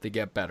Colorado, they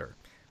get better.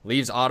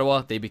 Leaves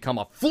Ottawa, they become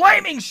a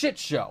flaming shit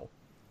show.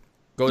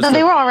 No,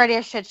 they were already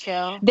a shit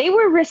show. They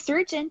were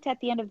resurgent at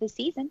the end of the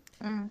season.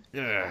 Mm.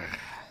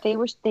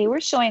 They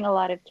were showing a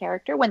lot of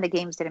character when the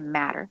games didn't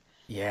matter.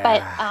 Yeah.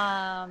 But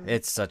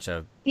it's such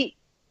a...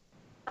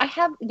 I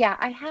have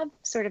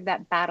sort of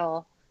that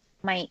battle,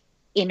 my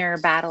inner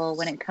battle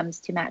when it comes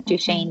to Matt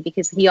Duchene,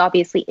 because he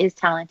obviously is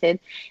talented.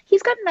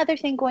 He's got another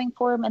thing going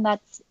for him, and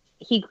that's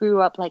he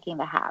grew up liking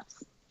the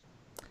Habs.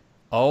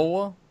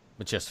 Oh,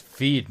 but just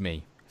feed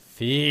me.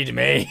 Feed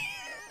me.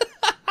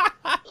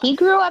 He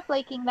grew up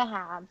liking the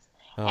Habs.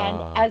 And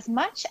Ah. as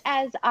much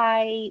as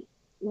I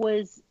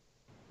was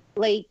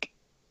like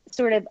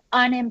sort of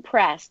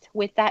unimpressed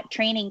with that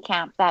training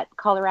camp, that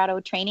Colorado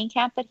training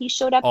camp that he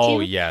showed up Oh,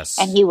 to. yes.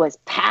 And he was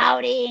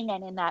pouting,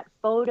 and in that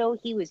photo,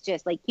 he was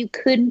just like, you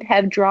couldn't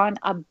have drawn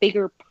a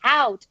bigger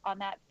pout on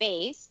that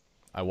face.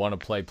 I want to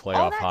play All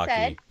playoff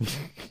that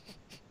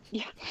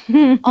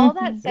hockey. All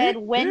that said,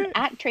 when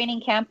at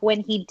training camp,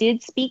 when he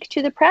did speak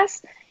to the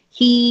press,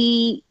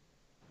 he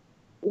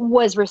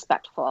was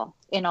respectful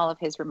in all of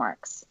his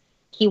remarks.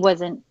 He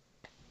wasn't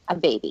a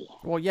baby.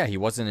 Well, yeah, he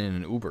wasn't in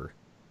an Uber.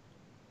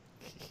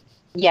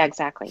 Yeah,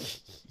 exactly.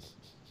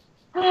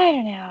 I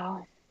don't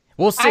know.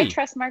 We'll see. I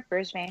trust Mark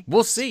Bergevin.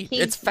 We'll see. He-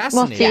 It's We'll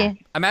fascinating.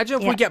 see. Imagine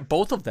if Yeah. we get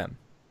both of them.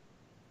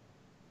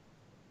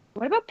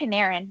 What about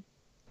Panarin?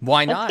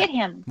 Why Let's not? get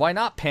him. Why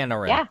not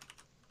Panarin? Yeah.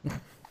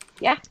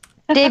 Yeah.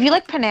 Dave, you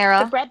like The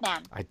Panera? bread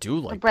man. I do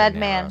like bread Panera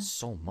man.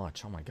 so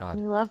much. Oh my god.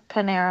 You love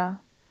Panera.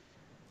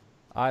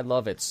 I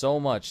love it so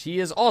much. He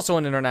is also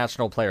an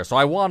international player, so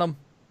I want him.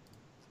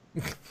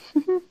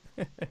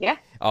 Yeah.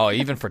 Oh,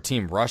 even for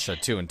Team Russia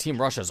too. And Team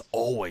Russia's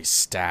always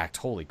stacked.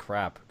 Holy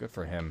crap. Good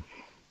for him.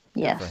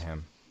 Good Yes. for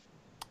him.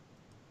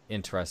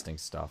 Interesting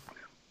stuff.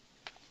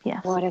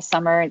 Yes. What a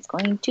summer it's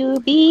going to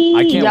be.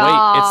 I can't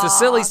wait. It's the Yeah.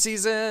 silly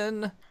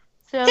season.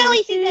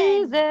 Silly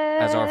season!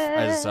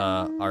 As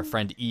our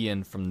friend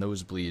Ian from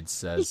Nosebleeds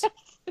says.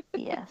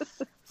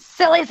 Yes.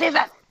 Silly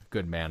season.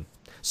 Good man.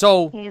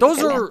 So He's a those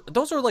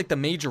good are like the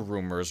major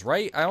rumors,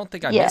 right? I don't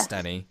think I Yes. missed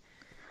any.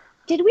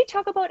 Did we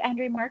talk about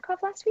Andrei Markov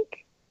last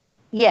week?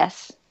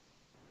 Yes.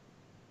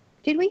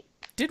 Did we?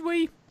 Did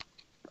we?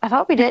 I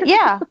thought we did.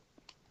 Yeah.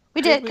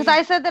 We Did did. Because we?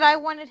 I said that I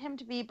wanted him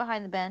to be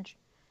behind the bench.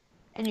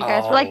 And you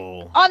guys were like,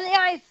 Oh. on the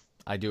ice.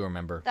 I do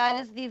remember. That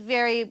is the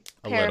very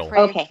A little.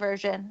 paraphrased Okay.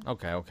 version.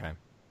 Okay.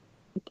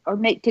 Or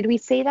did we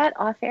say that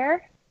off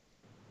air?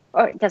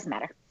 Or it doesn't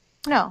matter.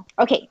 No.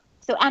 Okay,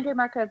 so Andrei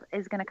Markov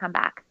is going to come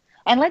back.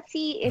 And let's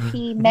see if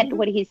he meant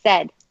what he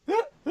said.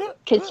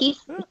 Because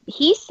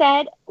he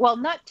said, well,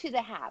 not to the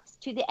Habs,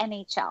 to the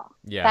NHL.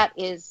 Yeah.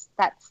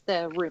 That's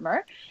the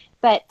rumor.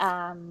 But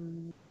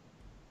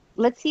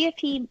let's see if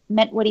he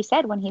meant what he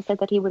said when he said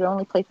that he would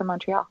only play for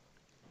Montreal.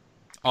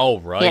 Oh,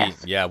 right.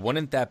 Yes. Yeah,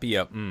 wouldn't that be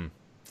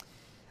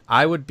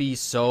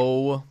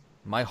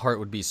my heart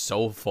would be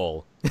so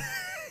full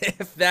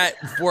if that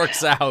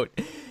works out.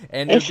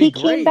 And If it'd be he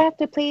great. came back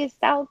to play his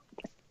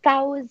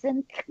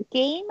 1,000th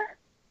game,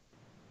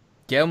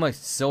 Give him a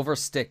silver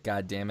stick,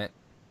 goddammit.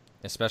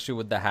 Especially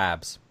with the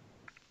Habs.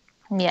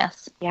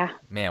 Yes. yeah.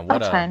 Man,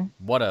 That's fine.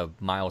 what a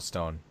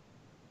milestone.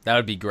 That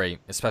would be great,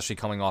 especially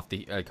coming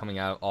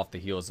out off the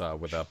heels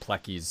with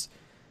Plecky's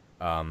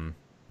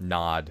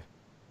nod this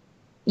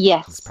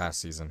Yes.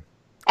 past season.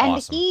 And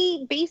Awesome.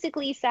 he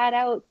basically sat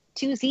out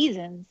 2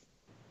 seasons.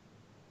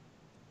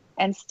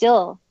 And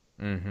still,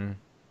 Mm-hmm.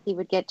 he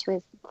would get to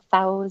his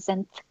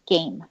 1,000th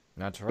game.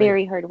 That's right.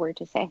 Very hard word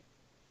to say.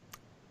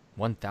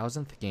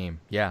 1,000th game.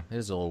 Yeah, it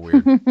is a little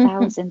weird.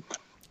 1,000th.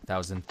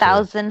 1,000th.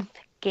 1,000th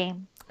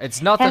game.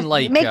 It's nothing Has-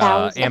 like make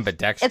thousands.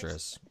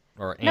 ambidextrous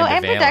or No, ambivalent.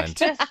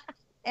 ambidextrous.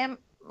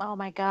 Oh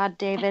my God,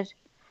 David.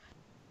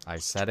 I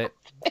said it.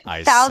 I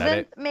said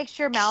Thousandth it. makes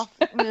your mouth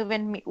move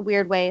in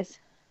weird ways.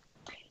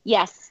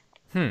 Yes.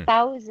 Hmm.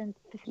 1,000th.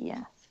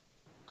 Yes.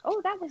 Oh,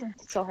 that wasn't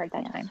so hard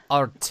that time.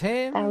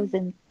 Artem.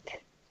 1,000th.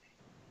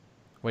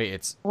 Wait,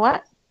 it's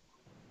What?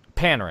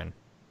 Panarin.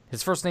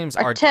 His first name's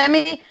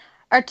Artemi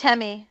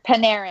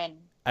Panarin.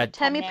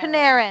 Artemi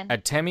Panarin.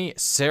 Artemi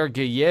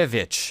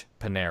Sergeyevich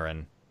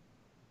Panarin.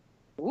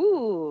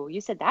 Ooh,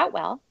 you said that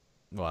well.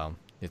 Well,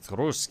 it's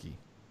Ruski.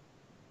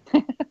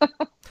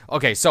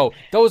 Okay, so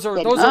those are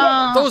Good.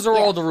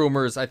 all the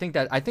rumors. I think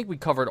we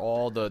covered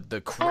all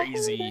the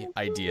crazy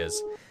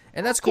ideas.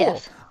 And that's cool.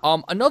 Yes.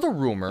 Another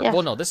rumor. Yes.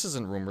 Well, no, this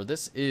isn't rumor.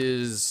 This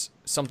is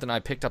something I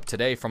picked up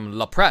today from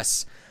La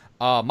Presse.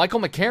 Michael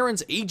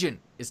McCarron's agent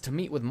is to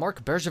meet with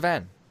Marc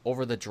Bergevin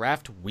over the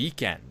draft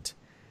weekend.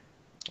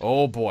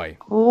 Oh boy.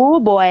 Oh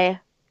boy.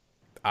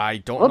 I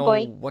don't Oh, know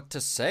boy. what to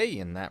say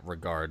in that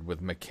regard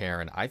with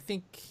McCarron. I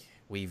think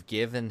we've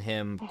given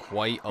him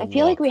quite a I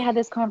feel like look. we had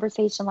this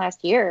conversation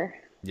last year.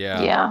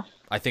 Yeah.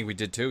 I think we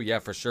did too. Yeah,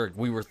 for sure.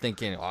 We were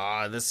thinking,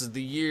 this is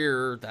the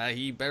year that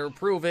he better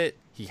prove it.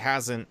 He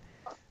hasn't.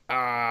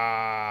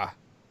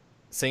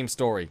 Same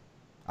story.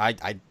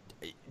 I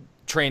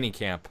training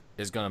camp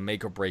is gonna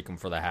make or break him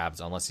for the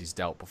Habs unless he's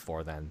dealt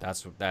before then.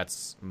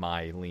 That's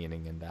my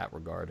leaning in that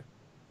regard.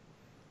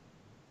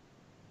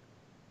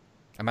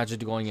 Imagine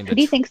going into. Who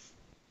do you think?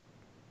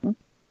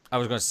 I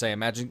was gonna say,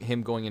 imagine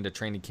him going into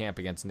training camp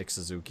against Nick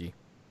Suzuki.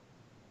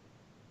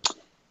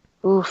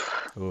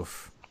 Oof.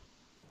 Oof.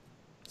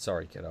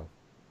 Sorry, kiddo.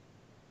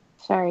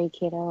 Sorry,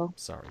 kiddo.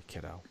 Sorry,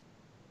 kiddo.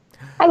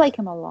 I like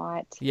him a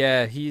lot.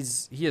 Yeah, he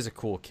is a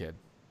cool kid,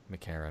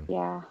 McCarron.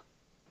 Yeah.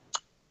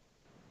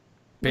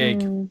 Big,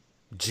 Mm,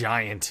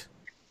 giant.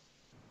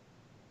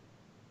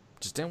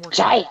 Just didn't work out,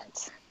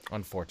 giant.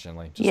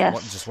 unfortunately.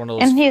 Yes. Just one of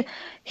those. And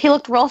he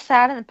looked real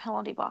sad in the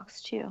penalty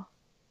box too.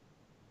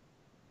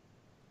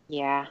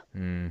 Yeah.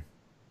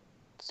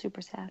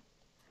 Super sad.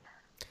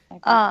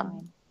 every Um,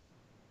 time.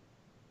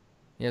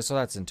 Yeah, so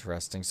that's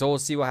interesting. So we'll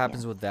see what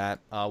happens with that.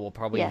 We'll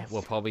probably Yes.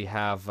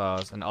 have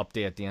an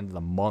update at the end of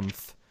the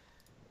month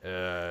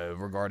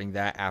regarding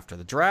that after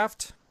the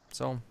draft.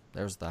 So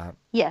there's that.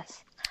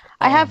 Yes.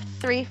 I have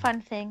 3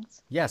 fun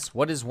things. Yes.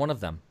 What is one of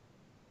them?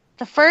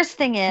 The first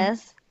thing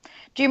is,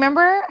 do you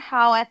remember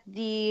how at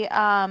the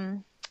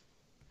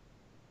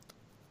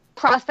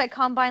prospect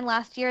combine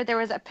last year there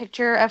was a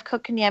picture of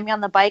Kotkaniemi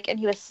on the bike and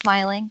he was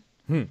smiling?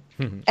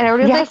 And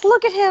everybody's Yes. like,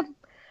 look at him.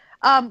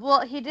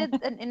 Well, he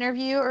did an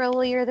interview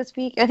earlier this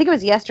week. I think it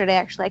was yesterday,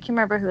 actually. I can't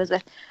remember who it was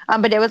with.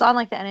 But it was on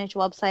like the NH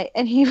website,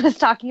 and he was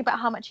talking about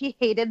how much he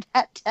hated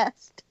that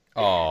test.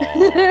 Oh,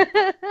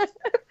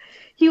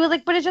 He was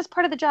like, but it's just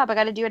part of the job. I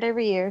got to do it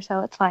every year,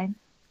 so it's fine.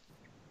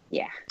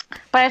 Yeah.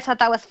 But I just thought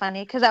that was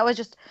funny because that was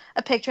just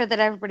a picture that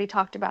everybody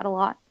talked about a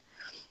lot.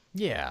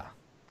 yeah.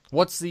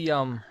 What's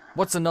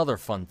another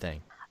fun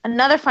thing?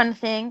 Another fun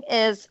thing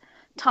is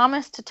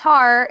Thomas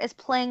Tatar is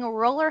playing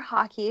roller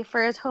hockey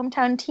for his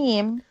hometown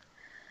team,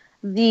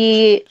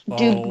 the Oh.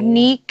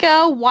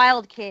 Dubnica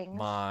Wild Kings.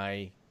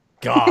 My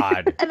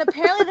God. And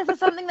apparently this is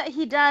something that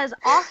he does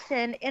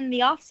often in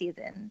the off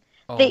season.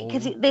 Oh,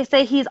 Because they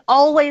say he's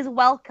always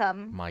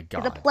welcome. my He's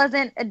a God.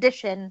 pleasant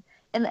addition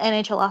in the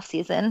NHL off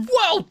season.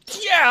 Well,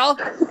 yeah.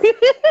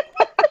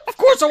 Of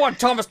course I want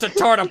Thomas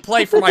Tatar to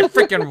play for my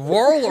freaking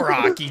roller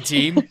hockey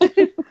team.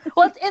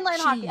 Well, it's inline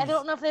hockey. I Jeez.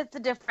 don't know if that's the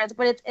difference,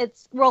 but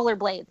it's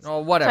rollerblades. Oh,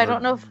 whatever. So I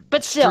don't know,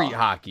 but still, Street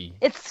hockey.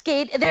 it's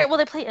skate. They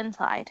play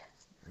inside.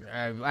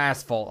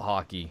 Asphalt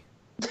hockey.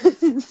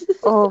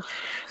 Oh,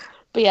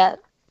 but yeah,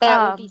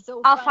 That would be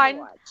so I'll fun find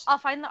to watch. I'll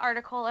find the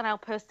article and I'll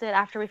post it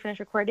after we finish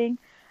recording,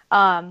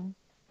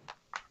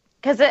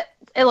 because it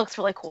looks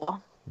really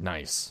cool.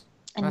 Nice.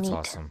 And That's neat.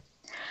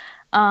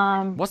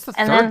 awesome. What's the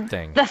And third then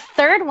thing? The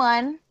third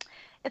one,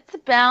 it's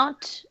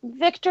about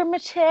Victor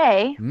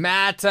Matei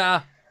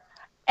Mata.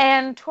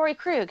 and Torrey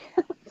Krug.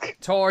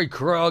 Torrey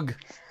Krug.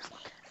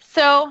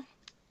 So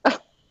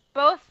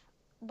both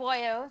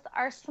boyos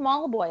are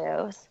small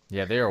boyos.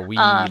 Yeah, they are wee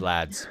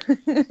lads.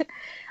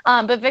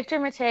 But Victor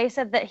Matei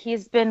said that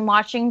he's been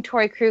watching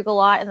Torrey Krug a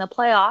lot in the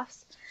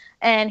playoffs,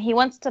 and he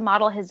wants to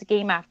model his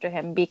game after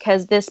him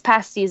because this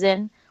past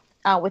season,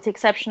 with the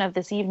exception of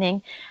this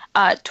evening,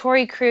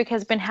 Torrey Krug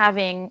has been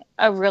having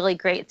a really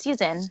great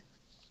season.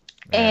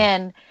 Yeah.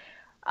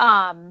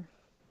 And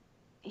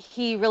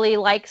Matei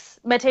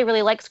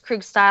really likes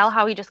Krug's style,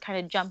 how he just kind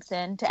of jumps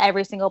into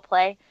every single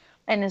play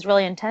and is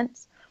really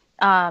intense.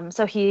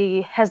 So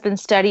he has been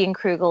studying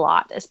Krug a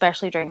lot,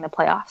 especially during the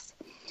playoffs.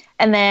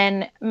 And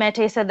then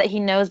Matei said that he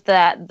knows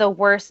that the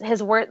worst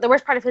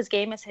part of his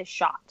game is his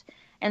shot.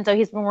 And so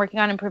he's been working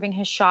on improving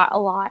his shot a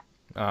lot.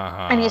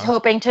 Uh-huh. And he's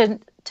hoping to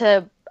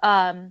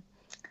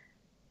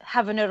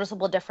have a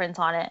noticeable difference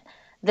on it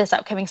this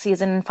upcoming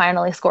season and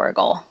finally score a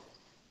goal.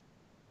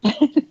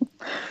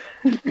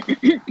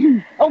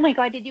 Oh my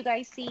God! Did you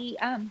guys see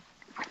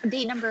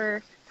day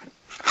number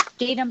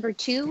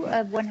 2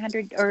 of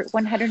 100 or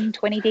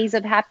 120 days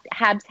of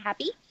Habs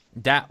Happy?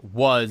 That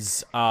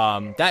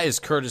is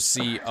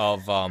courtesy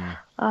of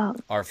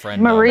our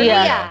friend Maria.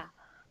 Yeah.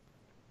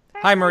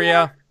 Hi,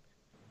 Maria.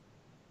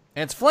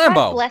 And it's God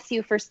Flambeau. bless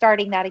you for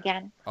starting that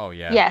again. Oh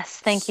yeah. Yes,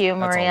 thank you,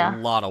 Maria. That's a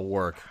lot of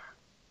work.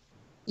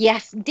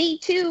 Yes, day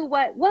 2.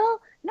 What?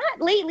 Well, not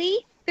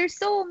lately. There's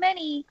so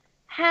many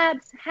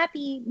Habs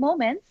happy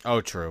moments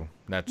Oh, true.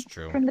 That's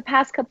true. from the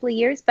past couple of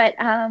years, but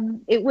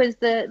it was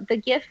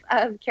the gif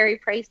of Carey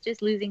Price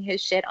just losing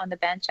his shit on the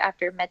bench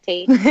after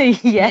Mete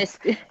Yes,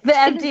 missed the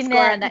empty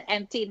score on net. that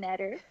empty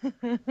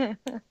netter.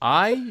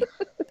 I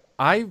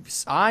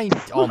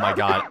oh my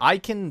God, I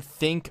can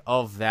think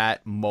of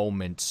that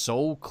moment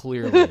so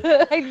clearly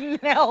I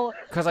know.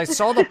 because I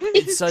saw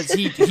it says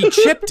he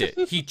chipped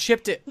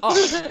it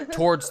up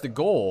towards the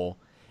goal,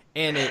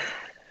 and the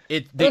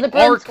Bruins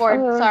arc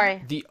scored.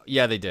 Sorry.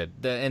 they did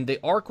and the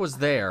arc was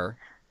there,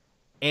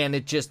 and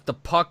the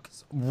puck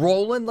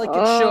rolling like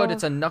it should.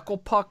 It's a knuckle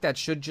puck that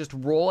should just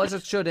roll as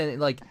it should, and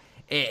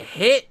it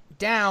hit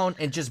down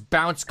and just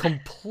bounced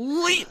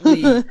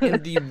completely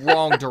in the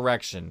wrong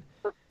direction.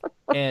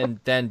 And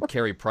then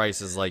Carey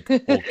Price is like,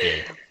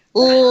 okay,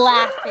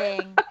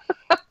 Laughing.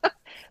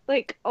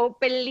 Like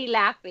openly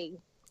laughing.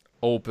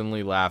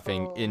 openly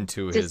laughing Oh.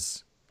 into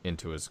his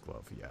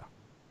glove.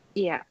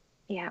 Yeah,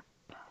 Yeah.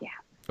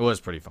 it was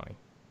pretty funny.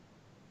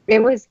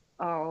 It was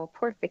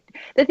perfect.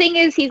 The thing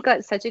is, he's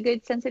got such a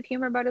good sense of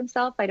humor about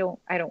himself. I don't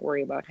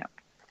worry about him.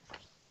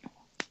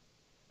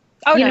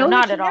 Oh, You no, know,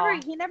 not he at never,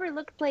 all. He never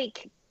looked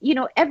like,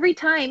 every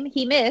time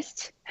he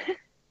missed.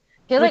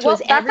 He's which like, well, was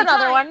that's every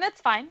another time. one. That's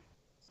fine.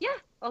 Yeah,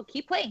 I'll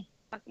keep playing.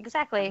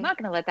 Exactly. I'm not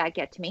going to let that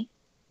get to me.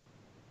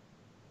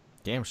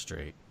 Damn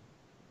straight.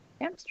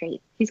 Damn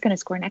straight. He's going to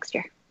score next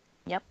year.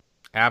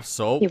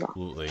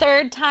 Absolutely.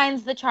 Third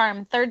time's the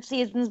charm. Third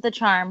season's the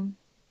charm.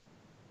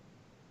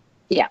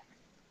 Yeah.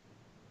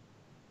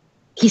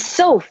 He's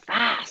so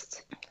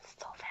fast.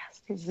 So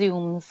fast. It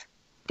zooms.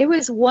 There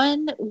was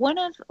one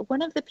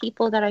of the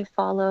people that I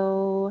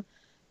follow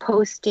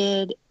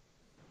posted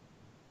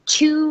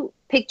 2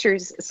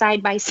 pictures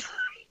side by side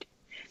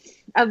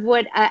of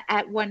what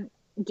at one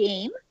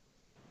game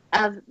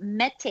of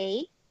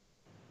Mete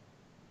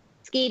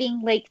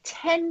skating like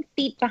 10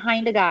 feet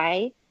behind a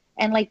guy,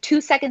 and like 2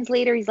 seconds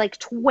later he's like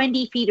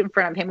 20 feet in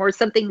front of him or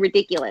something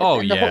ridiculous. Oh,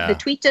 and yeah. the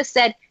tweet just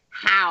said,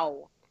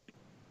 how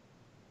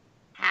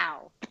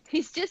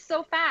he's just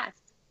so fast.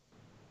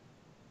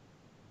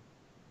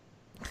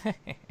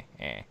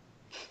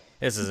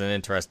 This is an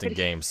interesting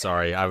game.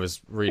 Sorry, I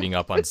was reading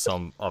up on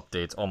some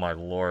updates. Oh my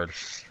lord.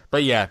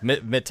 But yeah,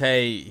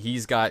 Matei,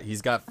 he's got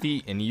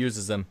feet and he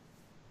uses them.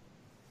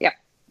 Yep.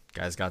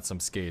 Guy's got some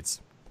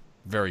skates.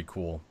 Very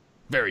cool.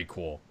 Very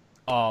cool.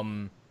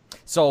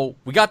 So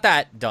we got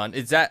that done.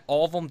 Is that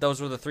all of them? Those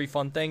were the 3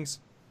 fun things?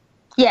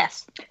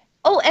 Yes.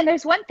 Oh, and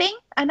there's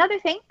another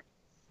thing.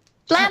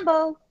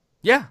 Flambeau.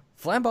 Yeah,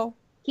 Flambeau.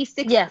 He's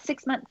 6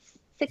 months.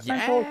 6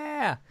 months old.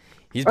 Yeah.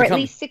 He's Or become, at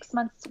least 6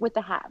 months with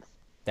the Habs.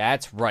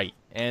 That's right.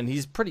 And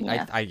he's pretty,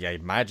 Yeah. I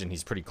imagine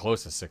he's pretty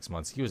close to 6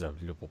 months. He was a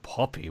little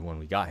puppy when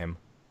we got him.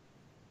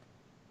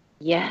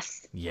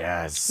 Yes.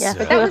 Yes. Yes,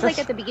 But He that was was like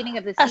at the beginning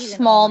of the a season.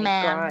 small Oh my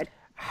man. God.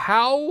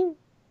 How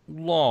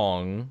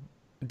long,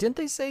 didn't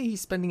they say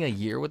he's spending a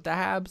year with the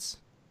Habs?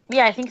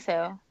 Yeah, I think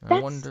so.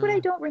 That's what I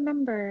don't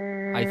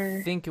remember.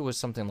 I think it was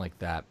something like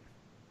that.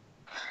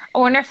 I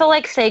wonder if they'll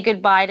like say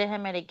goodbye to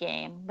him at a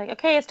game. Like,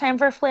 okay, it's time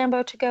for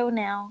Flambeau to go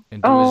now.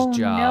 And do Oh his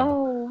job.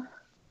 no.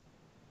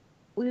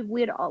 We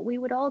would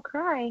all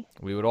cry.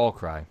 We would all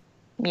cry.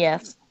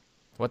 Yes.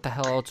 What the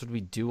hell else would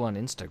we do on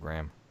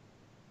Instagram?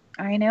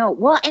 I know.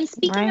 Well, and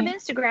speaking of Right.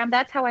 Instagram,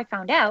 that's how I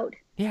found out.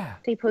 Yeah.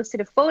 They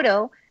posted a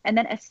photo and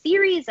then a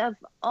series of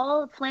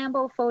all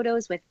Flambeau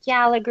photos with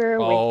Gallagher,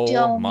 Oh with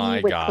Domi,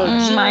 my with God. Claude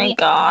Oh my Julien.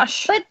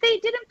 gosh. But they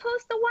didn't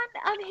post the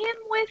one of him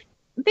with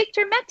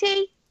Victor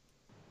Mete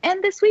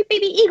and the sweet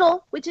baby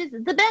eagle, which is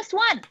the best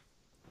one.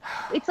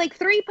 It's like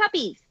 3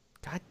 puppies.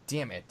 God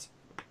damn it.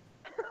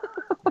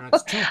 No,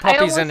 it's 2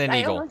 puppies and an I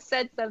eagle. almost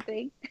said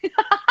something.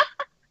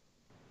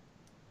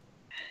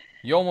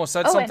 You almost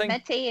said Oh, something?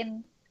 and Mete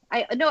and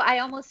I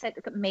almost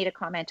made a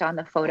comment on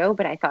the photo,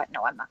 but I thought,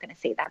 no, I'm not going to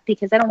say that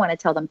because I don't want to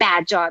tell them,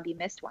 bad job, you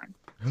missed one.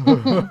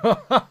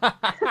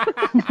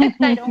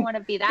 I don't want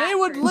to be that. They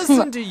would person.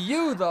 listen to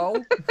you, though.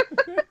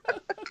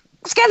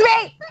 Excuse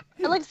me.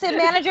 I'd like to say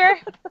manager.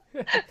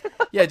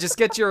 Yeah, just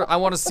get your I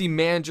want to see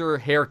manager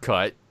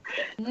haircut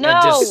No.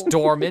 and just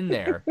storm in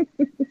there.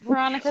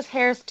 Veronica's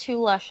hair is too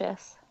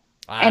luscious.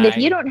 And if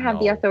you I don't have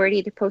the know.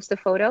 authority to post a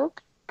photo,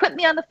 put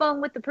me on the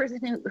phone with the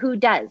person who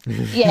does.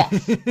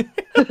 Yes.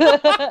 I'm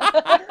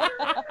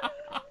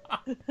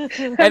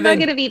And not then-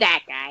 going to be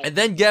that guy. And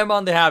then get him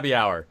on the happy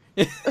hour.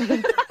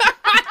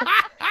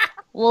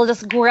 We'll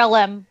just grill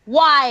him.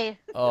 Why?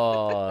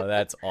 Oh,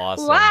 that's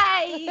awesome.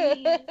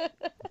 Why?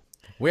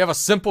 We have a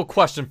simple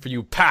question for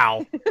you,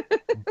 pal,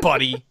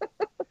 buddy,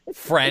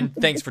 friend.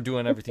 Thanks for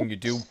doing everything you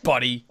do,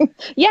 buddy.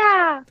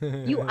 Yeah.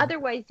 You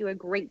otherwise do a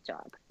great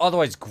job.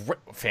 Otherwise,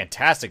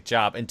 fantastic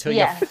job until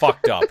Yes. you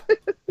fucked up.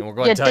 And we're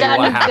going You're to tell you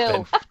what done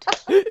happened.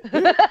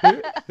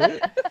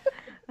 goofed.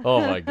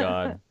 Oh, my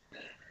God.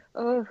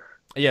 Oh,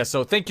 Yeah,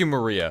 so thank you,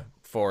 Maria,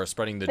 for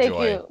spreading the Thank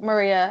joy. you,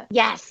 Maria.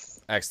 yes.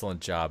 Excellent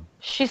job.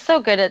 She's so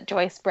good at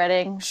joy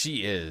spreading.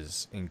 She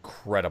is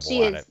incredible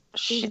She at is. it.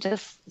 She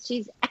just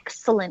She's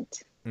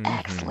excellent Mhm.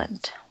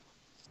 excellent.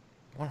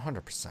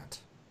 100%.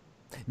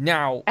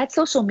 Now, at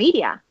social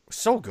media.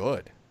 so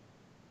good.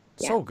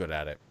 Yeah. So good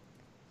at it.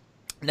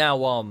 Now,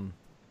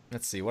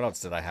 let's see, what else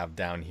did I have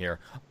down here?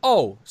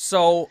 Oh,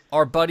 so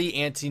our buddy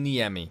Antti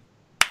Niemi.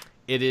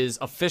 It is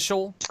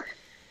official.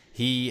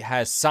 He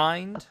has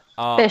signed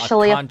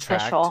Officially a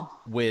contract official.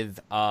 with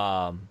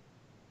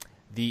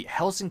the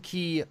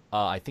Helsinki,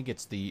 I think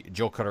it's the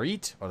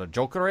Jokerit or the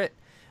Jokerit,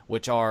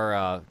 which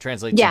are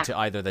translates Yeah. into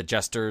either the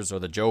Jesters or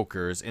the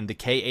Jokers in the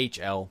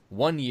KHL.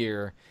 1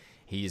 year,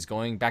 he's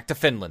going back to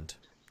Finland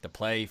to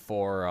play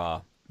for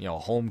a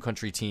home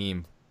country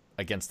team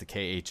against the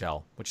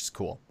KHL, which is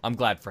cool. I'm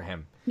glad for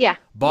him. Yeah.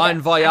 Bon Yes, I am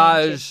too.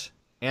 voyage,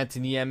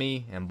 Antti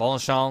Niemi, and bonne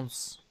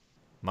chance,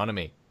 mon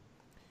ami.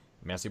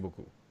 Merci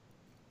beaucoup.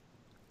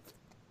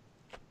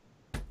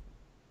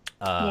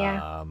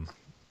 Yeah.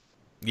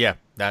 Yeah,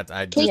 that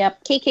I just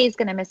Yep. KK's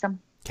gonna miss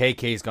him.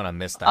 KK's gonna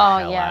miss the Oh,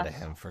 hell out of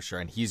yes. him for sure,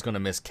 and he's gonna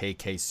miss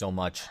KK so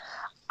much.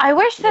 I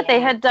wish that they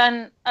Yeah. had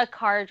done a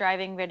car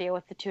driving video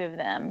with the 2 of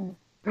them.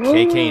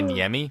 KK and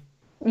Niemi.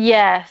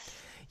 Yes.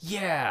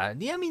 Yeah,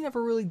 Niemi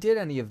never really did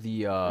any of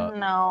the.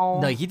 No.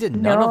 No, he did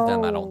none of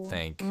them. I don't No.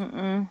 think.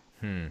 Mm-mm.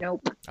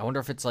 Nope. I wonder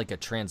if it's like a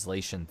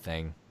translation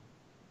thing.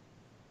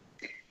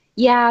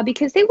 Yeah,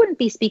 because they wouldn't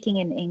be speaking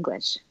in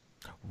English.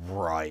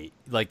 Right.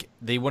 Like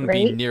they wouldn't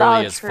be Right? nearly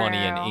Oh, as funny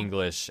in true.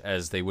 English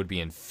as they would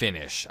be in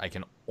Finnish. I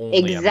can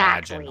only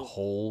imagine. Exactly.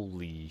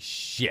 Holy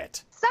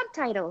shit.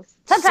 Subtitles.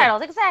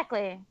 Subtitles,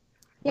 exactly.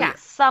 Yeah.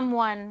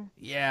 Someone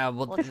Yeah,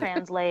 well, will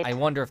translate. I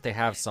wonder if they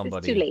have It's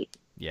somebody. too late.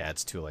 Yeah,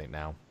 it's too late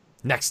now.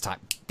 Next time.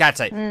 That's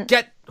it. Mm.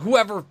 Get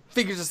whoever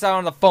figures this out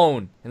on the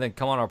phone and then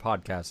come on our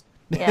podcast.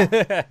 Yeah.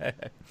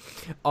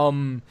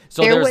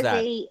 So there there's was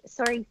that.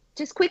 sorry,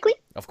 just quickly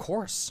Of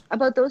course.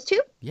 about those 2.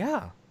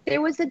 Yeah. There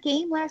was a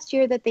game last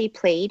year that they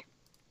played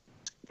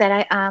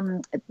that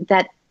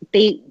that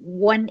they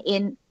won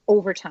in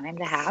overtime,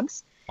 the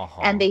Habs,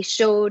 Uh-huh. and they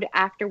showed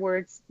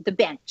afterwards the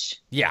bench.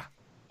 Yeah.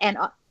 And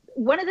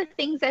one of the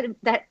things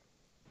that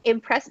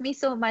impressed me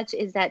so much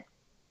is that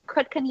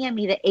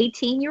Kotkaniemi, the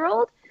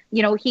 18-year-old,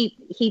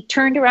 he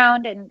turned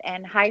around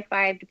and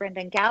high-fived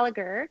Brendan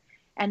Gallagher,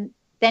 and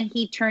then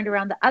he turned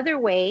around the other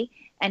way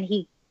and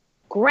he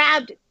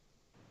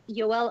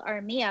Yoel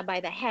Armia by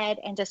the head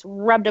and just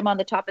rubbed him on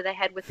the top of the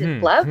head with his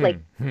glove, like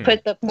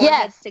put the four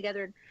Yes. heads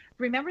together.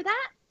 Remember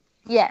that?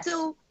 Yes.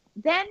 So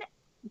then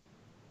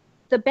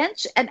the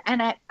bench, and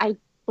I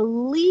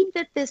believe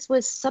that this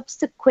was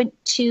subsequent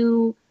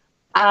to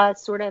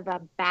sort of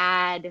a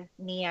bad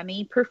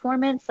Niemi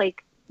performance,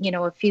 like,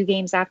 a few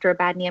games after a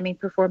bad Niemi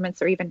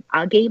performance or even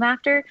a game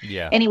after.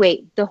 Yeah.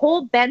 Anyway, the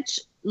whole bench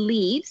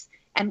leaves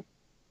and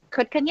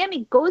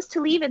Kotkaniemi goes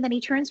to leave, and then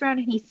he turns around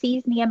and he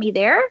sees Niemi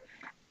there,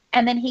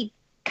 and then he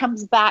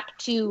comes back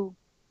to,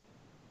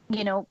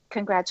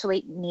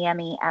 congratulate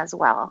Niemi as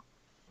well.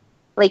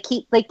 Like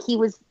he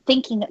was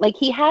thinking, like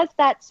he has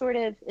that sort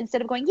of,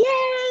 instead of going,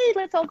 yay,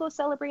 let's all go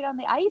celebrate on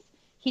the ice,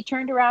 he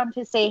turned around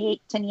to say,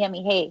 hey, to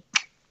Niemi, hey,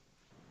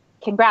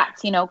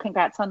 congrats,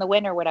 congrats on the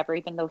win or whatever,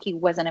 even though he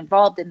wasn't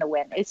involved in the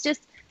win. It's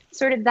just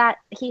sort of that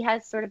he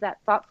has sort of that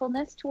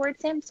thoughtfulness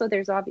towards him. So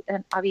there's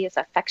an obvious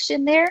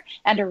affection there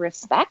and a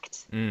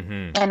respect.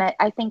 Mm-hmm. And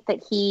I think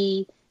that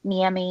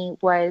Niemi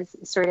was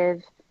sort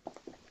of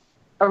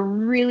a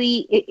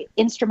really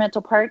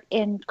instrumental part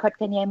in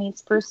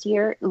Kotkaniemi's first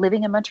year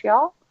living in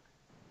Montreal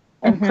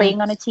and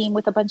playing on a team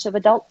with a bunch of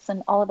adults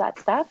and all of that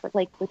stuff,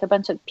 like with a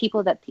bunch of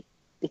people that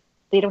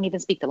they don't even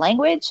speak the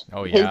language,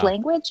 his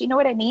language, you know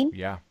what I mean?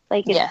 Yeah.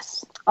 Like,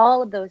 yes.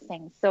 all of those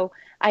things. So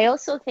I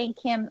also thank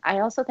him. I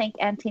also thank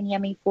Antti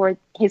Niemi for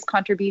his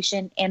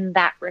contribution in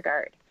that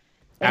regard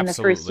in the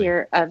first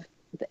year of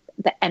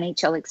the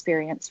NHL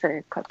experience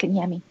for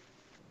Kotkaniemi.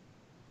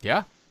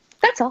 Yeah.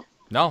 That's all.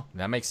 No,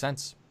 that makes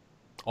sense.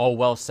 All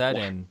well said,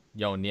 and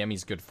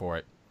Niemi's good for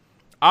it.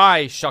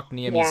 I shook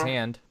Niemi's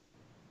hand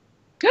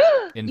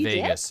in You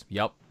Vegas. did?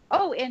 Yep.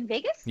 Oh, in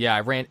Vegas?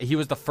 Yeah, he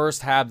was the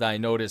first Hab that I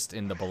noticed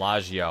in the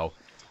Bellagio.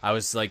 I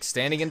was like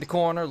standing in the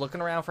corner looking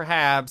around for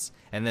Habs,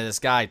 and then this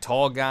guy,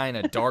 tall guy in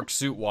a dark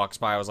suit, walks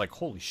by. I was like,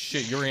 "Holy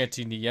shit, you're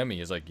Antti Niemi."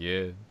 He's like,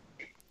 "Yeah."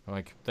 I'm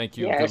like, "Thank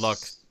you. Yes. Good luck.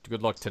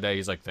 Good luck today."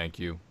 He's like, "Thank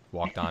you."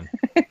 Walked on.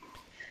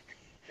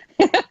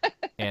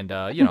 And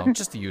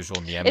just the usual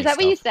Niemi Is that stuff.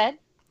 what you said?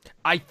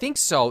 I think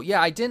so. Yeah,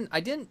 I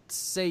didn't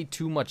say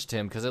too much to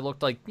him because it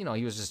looked like, he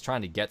was just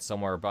trying to get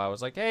somewhere. But I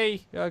was like,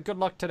 "Hey, good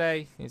luck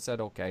today." He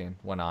said okay and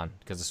went on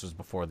because this was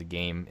before the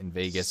game in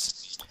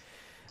Vegas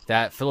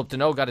that Philip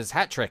Deneau got his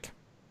hat trick.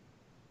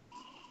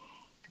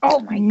 Oh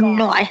my god!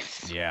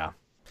 Nice. Yeah.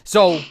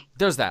 So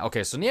there's that.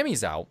 Okay, so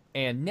Niemi's out,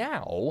 and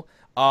now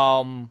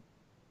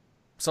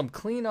some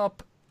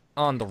cleanup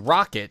on the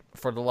Rocket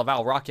for the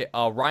Laval Rocket.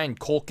 Ryan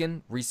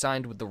Colkin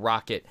re-signed with the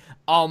Rocket.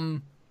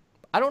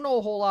 I don't know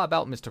a whole lot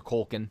about Mr.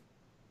 Colkin.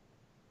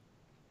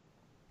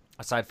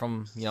 Aside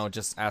from,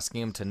 just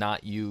asking him to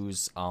not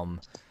use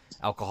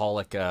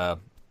alcoholic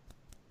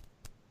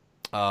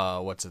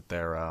what's it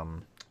there?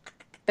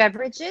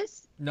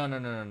 Beverages?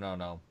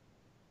 No.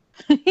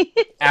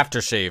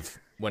 Aftershave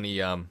when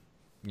he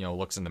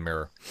looks in the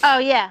mirror. Oh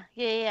yeah.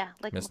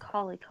 Like Miss-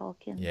 Macaulay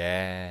Culkin.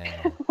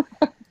 Yeah.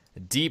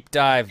 Deep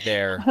dive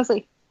there. I was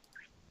like,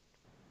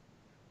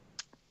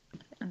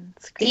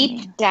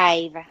 deep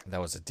dive.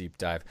 That was a deep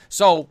dive.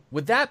 So,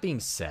 with that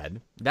being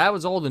said, that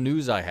was all the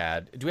news I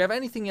had. Do we have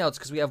anything else?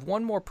 Because we have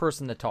one more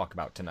person to talk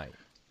about tonight.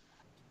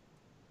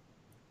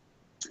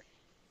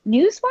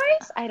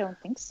 News-wise, I don't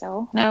think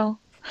so. No.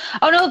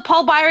 Oh no,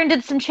 Paul Byron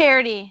did some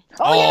charity.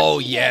 Oh,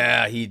 yes, he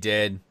yeah, he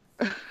did.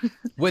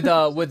 With did.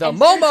 And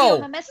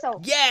Momo. Sergio Mamisso.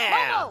 Yeah.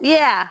 Momo.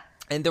 Yeah.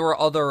 And there were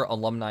other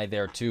alumni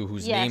there too,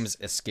 whose Yes. names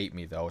escape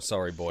me though.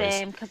 Sorry, boys.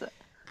 Same, because it's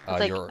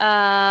like You're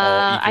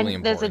all equally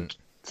important.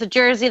 There's a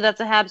jersey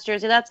that's a Habs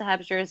jersey, that's a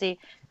Habs jersey,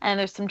 and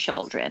there's some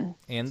children.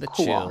 And the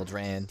Cool.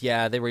 children.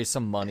 Yeah, they raised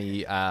some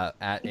money at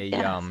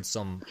a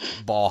some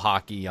ball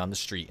hockey on the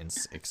street and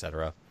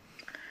etc.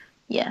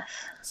 Yes.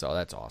 So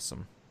that's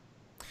awesome.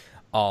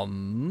 Oh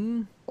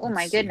my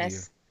let's see goodness.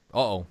 here.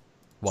 Uh-oh.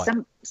 What?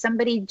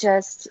 Somebody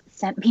just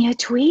sent me a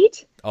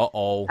tweet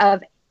Uh-oh.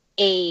 of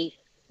a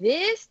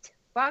fist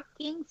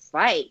fucking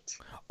fight.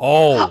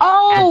 Oh,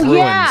 Oh, the Bruins,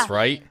 yeah.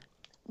 right?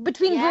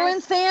 Between Yes.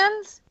 Bruins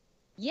fans?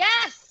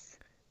 Yes.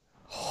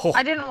 Oh,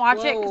 I didn't watch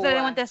it because I didn't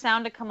Whoa. want the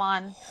sound to come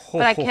on,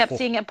 but I kept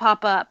seeing it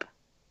pop up.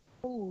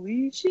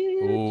 Holy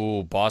shit.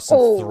 Ooh, Boston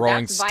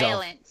throwing that's stuff.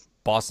 violent.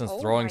 Boston's Oh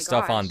throwing my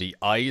stuff on gosh. the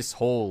ice.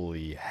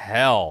 Holy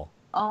hell.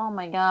 Oh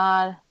my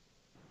god.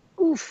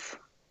 Oof.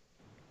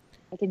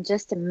 I can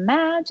just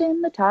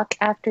imagine the talk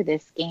after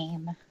this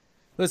game.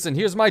 Listen,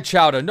 here's my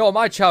chowder. No,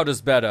 my chowder's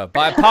better.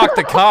 But I parked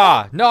the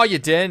car. No, you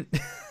didn't.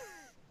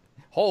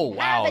 Oh, wow.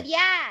 Yeah, but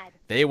yeah.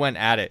 They went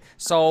at it.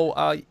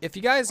 So, if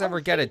you guys ever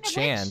get a speaking of which-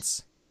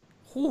 chance...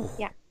 Whew.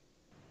 Yeah.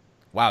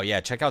 Wow,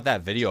 yeah, check out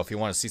that video if you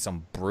want to see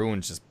some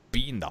Bruins just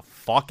beating the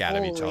fuck out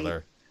of each Holy.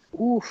 other.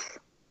 Oof.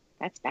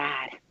 That's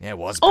bad. Yeah, it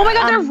was Oh my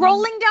bad. god, they're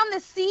rolling down the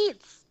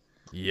seats.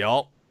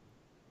 Yup.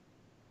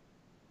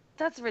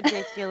 That's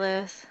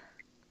ridiculous.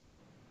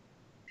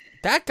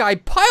 That guy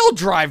pile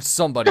drives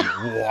somebody.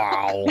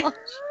 Wow.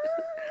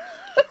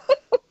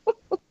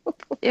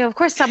 Yeah, of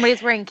course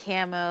somebody's wearing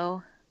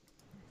camo.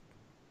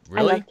 I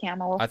Really? love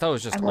camo. I thought it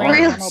was just I'm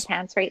wearing Really? camo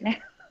pants right now.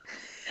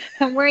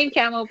 I'm wearing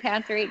camo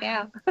pants right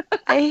now.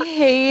 I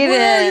hate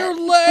Where are it.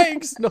 your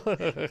legs? No.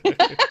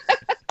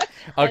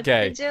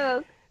 Okay. That's the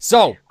joke. So,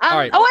 all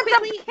right. Oh, it's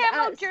Quickly, a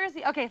camo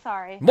jersey. Okay,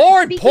 sorry.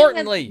 More Speaking of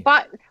importantly,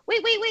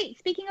 wait.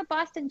 Speaking of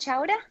Boston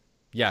Chowder,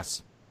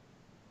 yes.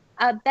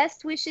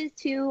 best wishes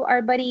to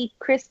our buddy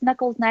Chris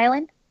Knuckles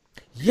Nyland.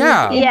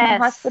 Yeah. In Yes.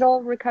 the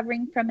hospital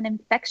recovering from an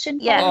infection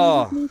Yes.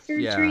 following his knee Oh,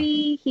 yeah.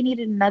 surgery. He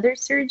needed another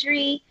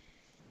surgery,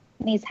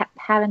 and he's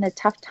having a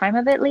tough time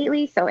of it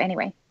lately. So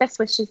anyway, best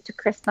wishes to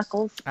Chris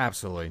Knuckles.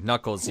 Absolutely.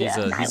 Knuckles, he's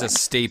Yeah. a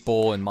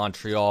staple in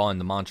Montreal and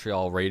the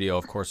Montreal radio,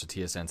 of course, with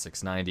TSN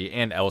 690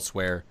 and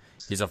elsewhere.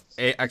 He's a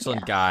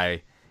excellent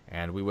guy,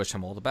 and we wish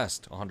him all the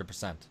best,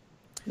 100%.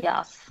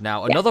 Yes.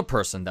 Now, another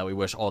person that we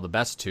wish all the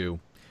best to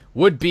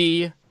would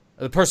be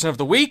the person of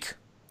the week,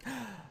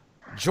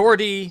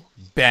 Jordy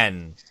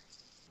Ben,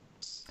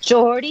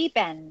 Jordy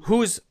Ben.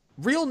 whose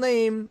real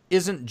name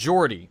isn't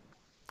Jordy.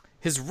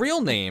 His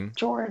real name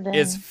Jordan.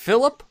 is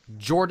Philip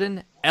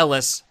Jordan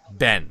Ellis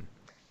Ben.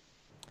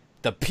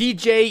 The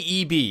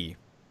PJEB,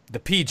 the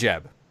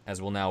PJEB,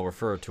 as we'll now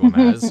refer to him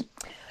as.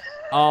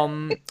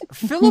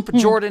 Philip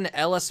Jordan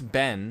Ellis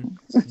Ben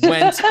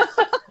went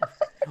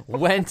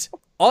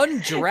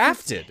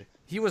undrafted.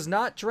 He was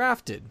not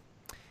drafted.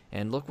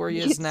 And look where he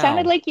You is now.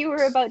 sounded like you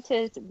were about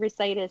to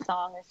recite a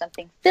song or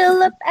something.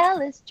 Philip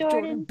Ellis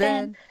Jordan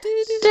Ben.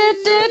 Do,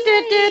 do,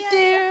 do, do,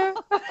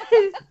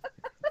 do.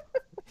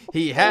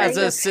 He has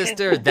a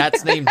sister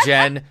that's named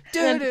Jen.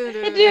 Dude,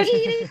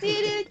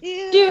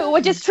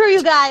 which is true,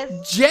 you guys.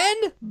 Jen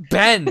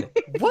Ben.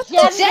 What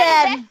the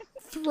Jen.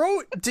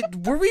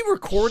 were we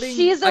recording?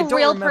 She's a I don't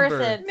real remember.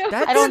 person.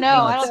 That's I don't know.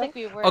 I nuts. don't think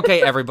we were.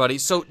 Okay, everybody.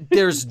 So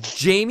there's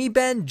Jamie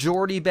Ben,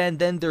 Jordy Ben,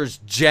 then there's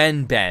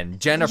Jen Ben,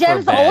 Jennifer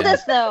Jen's Ben, the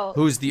oldest, though.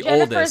 who's the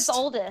Jennifer's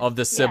oldest, the of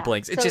the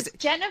siblings. So It's just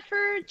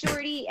Jennifer,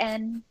 Jordy,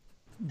 and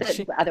the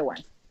Ja- other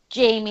one.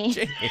 Jamie.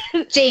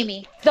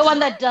 Jamie. The one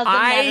that doesn't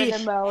I matter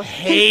the most.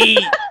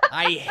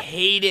 I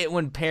hate it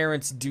when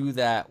parents do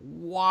that.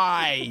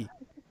 Why?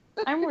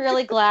 I'm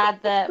really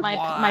glad that my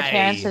Why?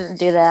 parents didn't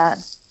do that.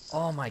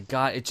 Oh my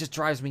god, it just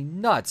drives me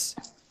nuts.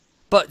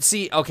 But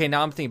see, okay,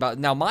 now I'm thinking about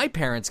now my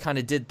parents kind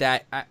of did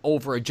that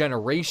over a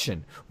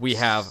generation. We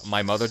have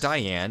my mother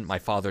Diane, my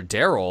father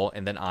Daryl,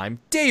 and then I'm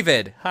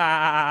David.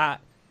 Ha.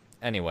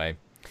 Anyway,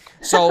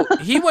 so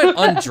he went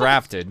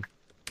undrafted.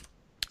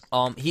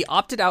 He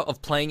opted out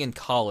of playing in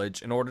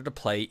college in order to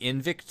play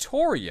in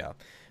Victoria,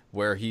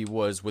 where he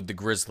was with the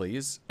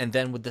Grizzlies and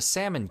then with the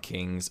Salmon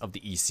Kings of the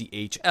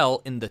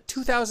ECHL in the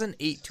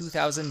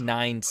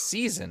 2008-2009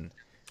 season.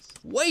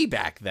 Way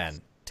back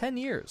then, 10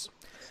 years.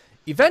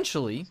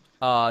 Eventually,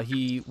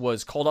 he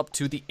was called up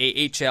to the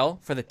AHL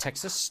for the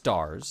Texas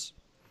Stars,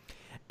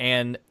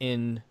 and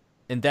then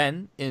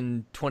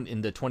in the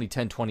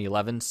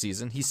 2010-2011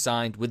 season, he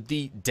signed with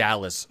the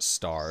Dallas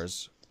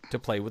Stars to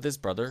play with his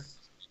brother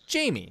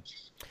Jamie.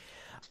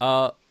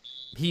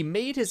 He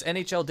made his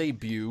NHL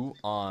debut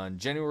on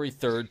January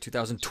 3rd,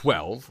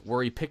 2012,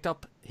 where he picked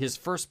up his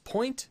first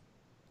point,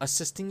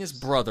 assisting his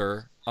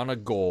brother on a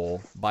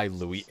goal by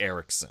Louis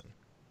Eriksson.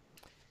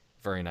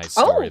 Very nice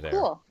story there.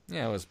 Cool.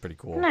 Yeah, it was pretty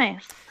cool.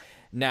 Nice.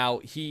 Now,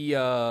 he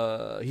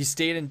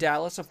stayed in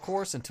Dallas, of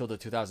course, until the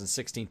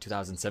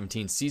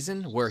 2016-2017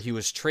 season, where he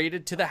was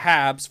traded to the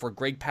Habs for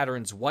Greg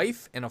Pateryn's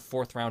wife and a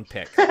 4th-round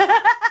pick.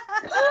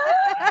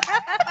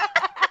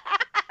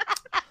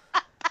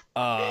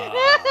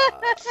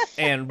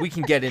 And we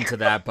can get into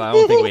that, but I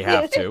don't think we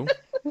have to.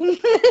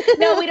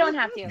 No, we don't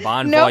have to.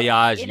 Bon Nope.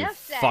 voyage, you Enough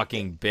said.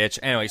 fucking bitch.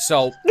 Anyway,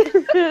 so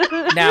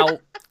now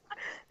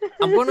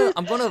I'm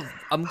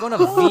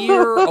gonna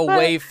veer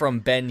away from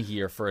Ben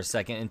here for a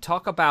second and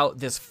talk about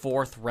this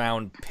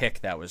 4th-round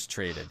pick that was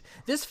traded.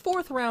 This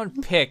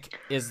 4th-round pick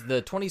is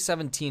the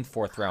 2017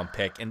 4th-round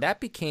pick, and that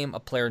became a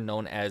player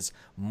known as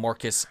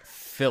Marcus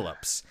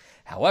Phillips.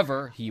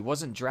 However, he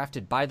wasn't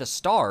drafted by the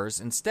Stars.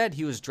 Instead,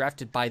 he was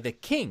drafted by the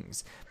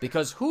Kings.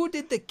 Because who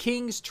did the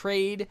Kings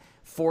trade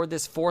for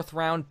this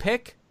 4th-round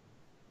pick?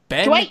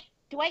 Dwight.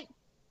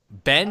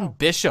 Ben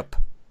Bishop.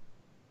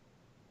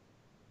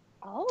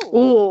 Oh.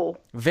 Ooh.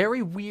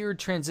 Very weird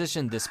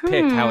transition, this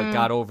pick, how it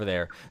got over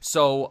there.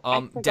 So I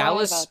forgot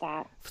Dallas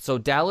about that. So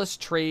Dallas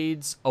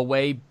trades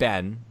away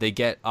Ben. They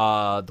get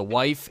the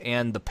wife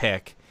and the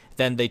pick.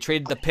 Then they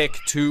traded the pick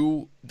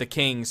to the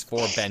Kings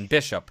for Ben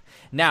Bishop.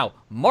 Now,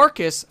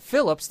 Marcus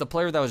Phillips, the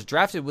player that was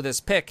drafted with this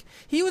pick,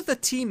 he was the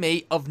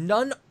teammate of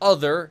none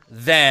other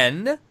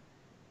than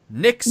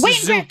Nick Wayne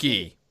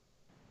Suzuki.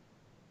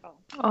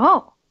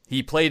 Oh.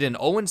 He played in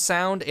Owen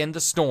Sound and the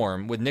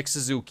Storm with Nick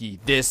Suzuki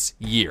this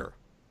year.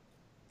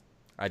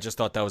 I just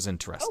thought that was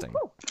interesting.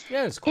 cool.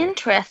 Yeah, it's cool.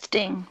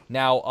 Interesting.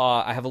 Now,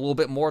 I have a little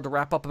bit more to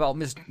wrap up about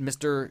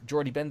Mr.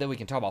 Jordy Ben, then we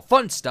can talk about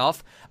fun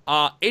stuff.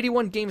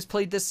 81 games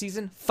played this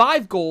season,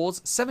 5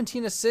 goals,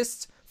 17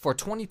 assists for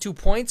 22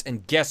 points,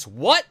 and guess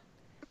what?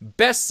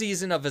 Best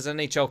season of his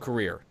NHL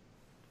career.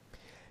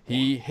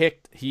 He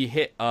hit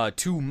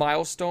 2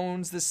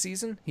 milestones this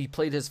season. He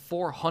played his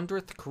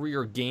 400th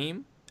career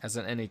game as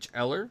an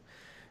NHLer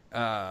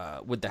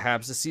with the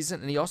Habs this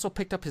season, and he also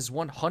picked up his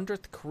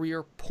 100th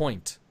career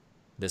point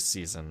this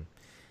season.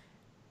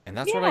 And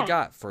that's what I Yeah.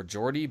 got for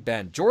Jordy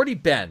Ben. Jordy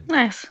Ben,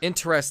 Nice.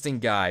 interesting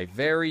guy.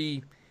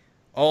 Very,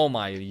 oh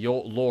my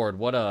lord,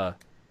 what a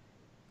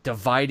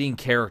dividing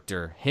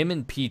character. Him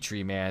and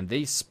Petrie, man,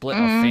 they split a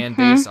fan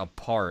base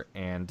apart.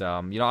 And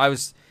I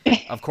was,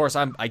 of course,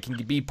 I can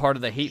be part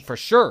of the hate for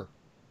sure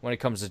when it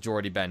comes to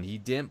Jordy Ben. He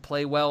didn't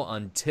play well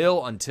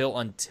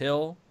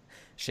until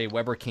Shea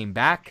Weber came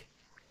back.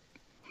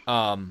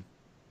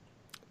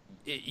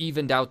 It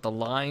evened out the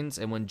lines,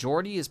 and when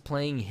Jordy is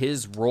playing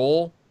his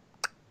role,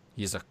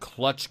 he's a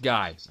clutch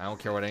guy. I don't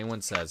care what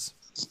anyone says.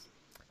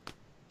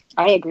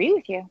 I agree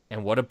with you.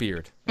 And what a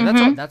beard.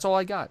 And that's all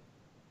I got.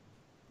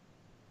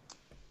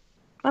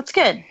 That's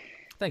good.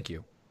 Thank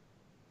you.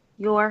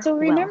 You're So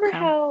remember welcome.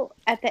 how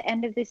at the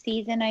end of the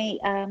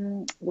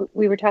season,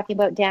 we were talking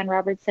about Dan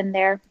Robertson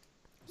there.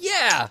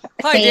 Yeah.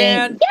 Hi, saying-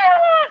 Dan. Yeah.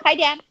 Hi,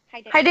 Dan.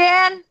 Hi, Dan. Hi,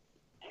 Dan.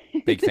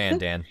 Big fan,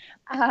 Dan.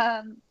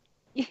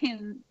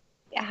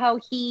 How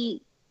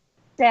he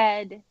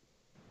said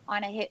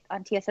on a hit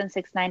on TSN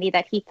 690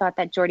 that he thought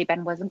that Jordy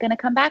Ben wasn't going to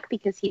come back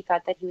because he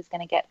thought that he was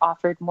going to get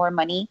offered more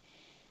money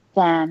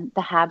than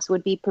the Habs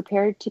would be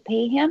prepared to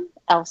pay him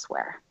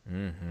elsewhere.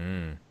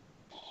 Mm-hmm.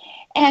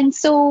 And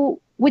so,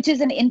 which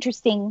is an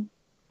interesting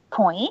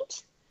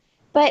point,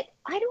 but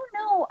I don't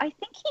know. I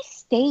think he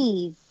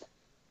stays.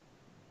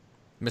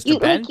 Mr.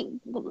 Ben?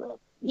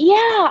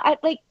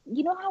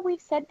 You know how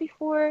we've said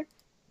before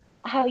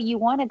how you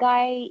want a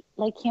guy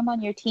like him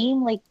on your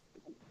team? Like,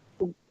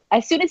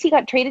 as soon as he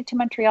got traded to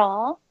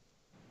Montreal,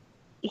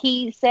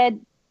 he said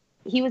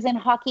he was in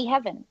hockey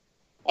heaven.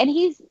 And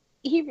he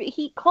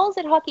calls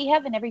it hockey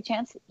heaven every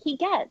chance he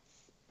gets.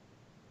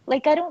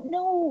 Like, I don't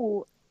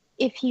know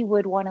if he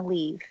would want to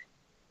leave.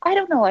 I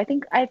don't know.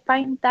 I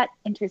find that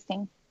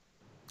interesting.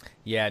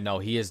 Yeah, no,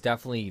 he is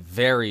definitely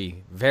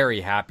very,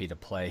 very happy to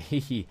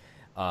play.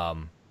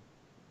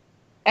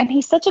 And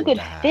he's such a With good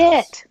the Habs.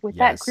 fit with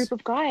that Yes. group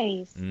of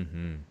guys.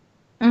 Mm-hmm.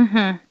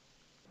 Mm-hmm.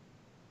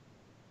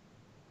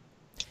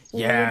 So it'll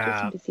be Yeah.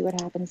 interesting to see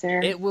what happens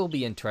there. It will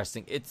be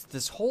interesting. It's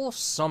this whole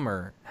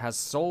summer has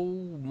so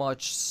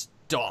much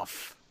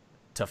stuff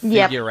to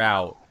Yep. figure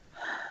out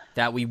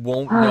that we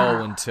won't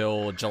know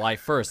until July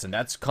 1st, and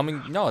that's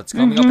coming. No, it's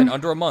coming up in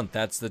under a month.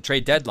 That's the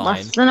trade deadline.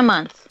 Less than a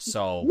month.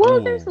 So, well,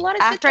 ooh. there's a lot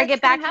of After I shit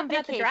get that's back gonna from happen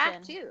at the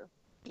draft vacation. too.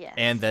 Yes.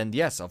 And then,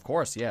 yes, of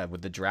course, yeah,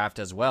 with the draft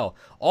as well.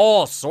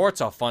 All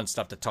sorts of fun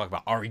stuff to talk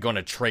about. Are we going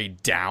to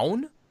trade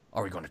down?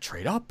 Are we going to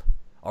trade up?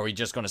 Are we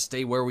just going to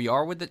stay where we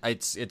are with it?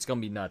 It's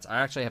going to be nuts.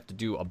 I actually have to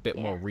do a bit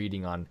more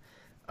reading on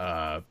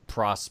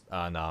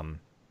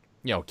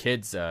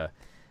kids that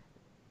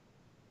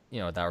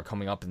are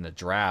coming up in the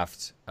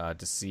draft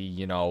to see,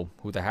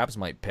 who the Habs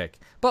might pick.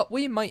 But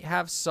we might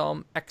have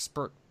some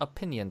expert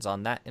opinions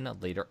on that in a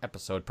later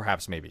episode,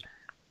 perhaps maybe.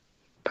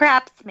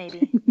 Perhaps,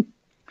 maybe.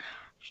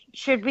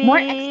 Should we... More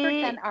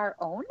expert than our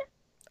own.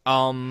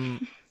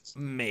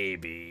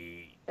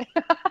 Maybe.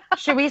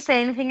 Should we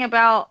say anything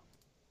about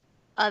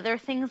other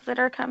things that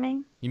are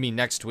coming? You mean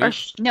next Or week?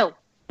 No.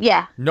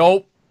 Yeah.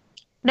 Nope.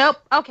 Nope.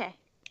 Okay.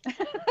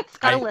 Just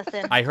gotta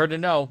listen. I heard a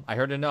no.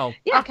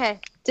 Yeah. Okay.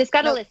 Just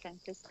gotta Nope. listen.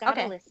 Just gotta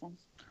Okay. listen.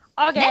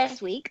 Okay.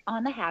 Next week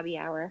on the Happy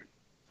Hour.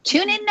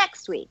 Tune in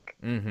next week.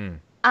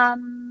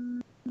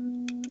 Mm-hmm.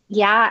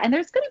 Yeah, and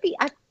there's gonna be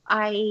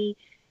I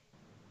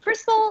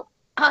first of all,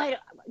 I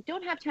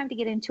don't have time to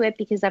get into it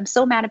because I'm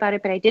so mad about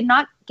it, but I did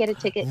not get a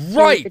ticket to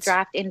Right. the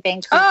draft in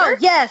Vancouver. Oh,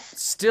 yes.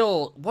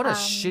 Still, what a Um,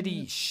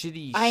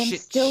 shitty, I'm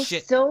shit, still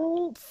shit,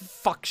 so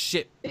fuck,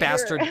 shit, bitter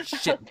bastard, about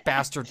shit,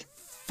 bastard,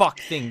 fuck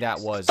thing that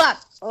was.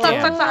 Fuck.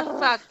 Damn.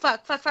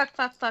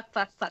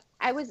 Fuck.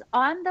 I was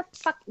on the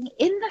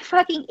in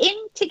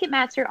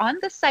Ticketmaster on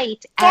the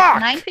site Fuck!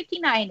 at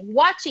 9:59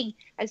 watching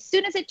as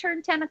soon as it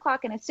turned 10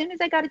 o'clock, and as soon as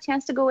I got a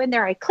chance to go in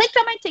there, I clicked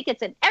on my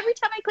tickets, and every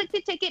time I clicked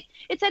the ticket,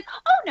 it said,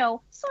 "Oh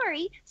no,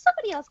 sorry,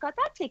 somebody else got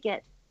that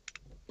ticket,"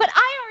 but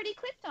I already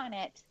clicked on it.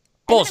 And then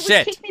it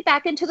Bullshit. kicked me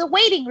back into the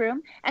waiting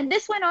room, and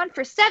this went on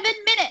for 7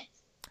 minutes.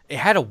 It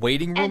had a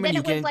waiting room And and, then you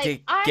it was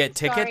didn't like, get "I'm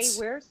tickets.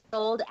 sorry, we're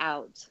sold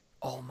out."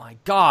 Oh my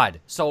god!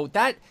 So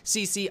that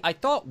see, I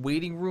thought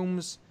waiting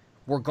rooms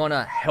were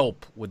gonna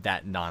help with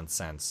that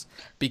nonsense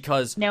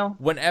because No.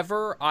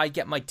 whenever I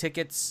get my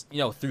tickets,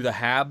 through the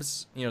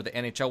Habs, the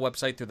NHL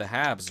website through the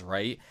Habs,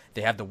 right?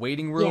 They have the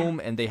waiting room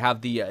and they have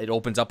the it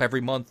opens up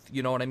every month.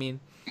 You know what I mean?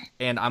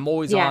 And I'm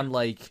always Yeah. on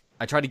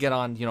I try to get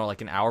on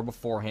like an hour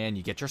beforehand.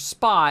 You get your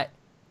spot,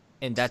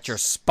 and that's your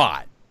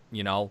spot,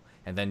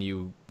 and then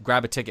you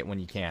grab a ticket when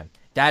you can.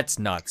 That's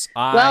nuts.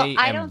 Well,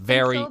 I am don't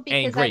very think so because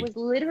angry I was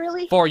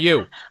literally for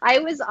you. I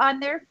was on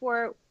there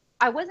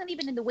I wasn't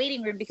even in the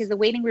waiting room because the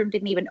waiting room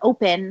didn't even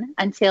open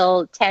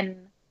until 10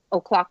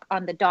 o'clock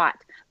on the dot.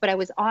 But I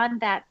was on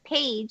that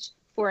page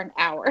for an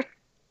hour.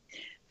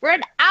 For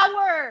an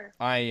hour!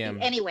 I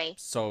am Anyway,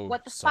 so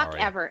what the sorry. fuck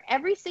ever.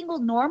 Every single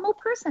normal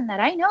person that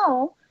I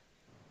know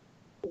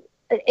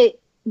it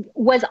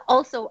was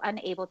also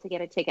unable to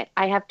get a ticket.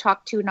 I have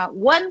talked to not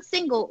one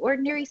single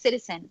ordinary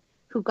citizen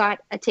who got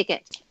a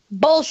ticket.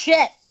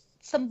 Bullshit.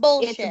 Some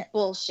bullshit. It's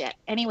bullshit.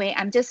 Anyway,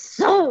 I'm just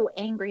so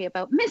angry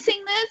about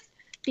missing this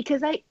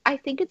because I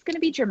think it's going to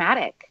be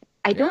dramatic.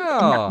 I don't,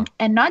 Yeah.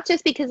 and not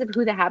just because of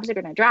who the Habs are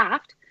going to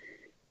draft,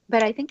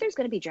 but I think there's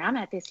going to be drama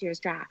at this year's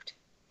draft.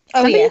 Oh,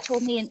 Somebody yes.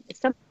 told me,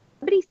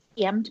 somebody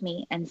DM'd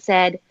me and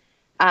said,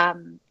 I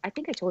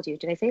think I told you,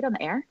 did I say it on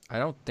the air? I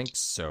don't think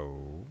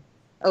so.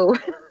 Oh,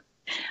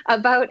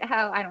 about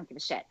how, I don't give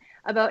a shit,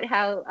 about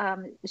how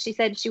she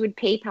said she would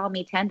PayPal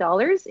me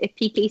 $10 if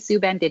PK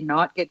Subban did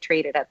not get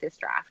traded at this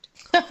draft.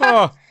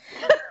 Oh,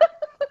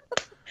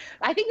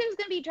 I think there's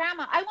going to be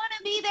drama. I want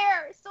to be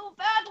there so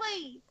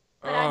badly,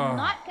 but I'm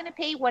not going to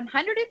pay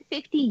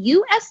 150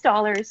 US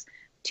dollars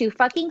to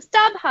fucking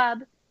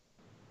StubHub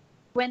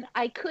when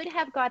I could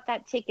have got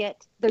that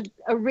ticket. The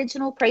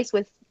original price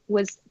was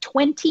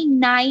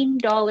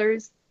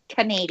 $29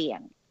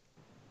 Canadian.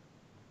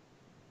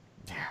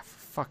 yeah, for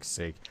fuck's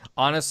sake.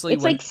 Honestly,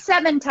 It's like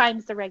 7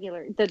 times the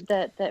regular,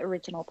 the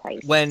original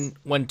price. when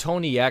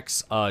Tony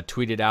X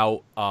tweeted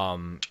out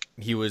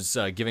he was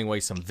giving away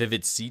some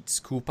Vivid Seats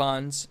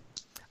coupons,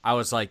 I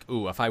was like,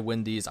 ooh, if I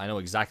win these, I know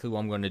exactly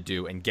what I'm going to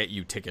do and get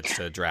you tickets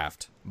to the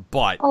draft.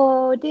 But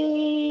Oh,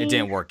 Dave. it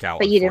didn't work out.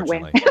 But you didn't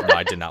win. unfortunately. No,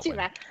 I did not Too win.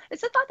 bad.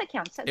 It's the thought that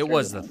counts. That's It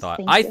was really the nice. thought.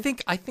 Thank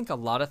I you. think a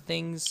lot of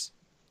things,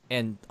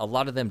 and a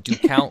lot of them do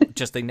count.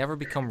 Just they never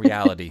become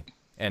reality.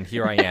 And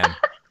here I am.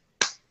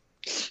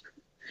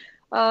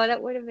 Oh,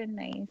 that would have been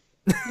nice.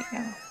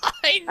 Yeah.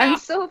 I I'm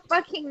so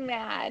fucking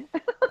mad.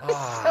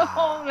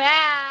 Ah, So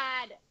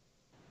mad.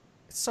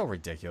 it's so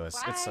ridiculous.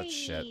 It's such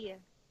shit. Why?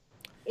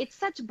 It's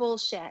such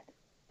bullshit.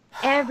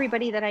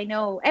 Everybody that I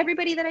know,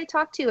 everybody that I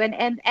talk to,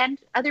 and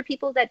other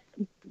people that,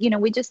 you know,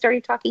 we just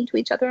started talking to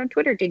each other on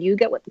Twitter. Did you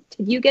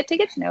get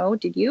tickets? No.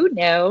 Did you?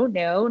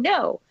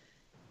 No.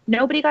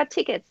 Nobody got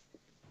tickets.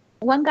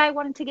 One guy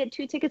wanted to get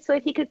 2 tickets so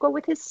that he could go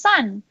with his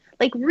son.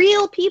 Like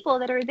real people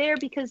that are there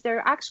because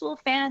they're actual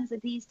fans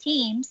of these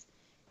teams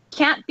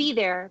can't be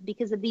there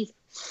because of these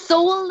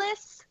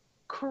soulless,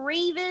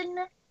 craven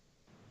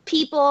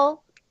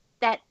people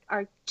that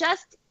are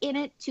just in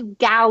it to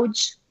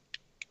gouge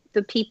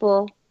the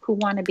people who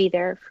want to be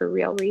there for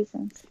real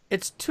reasons.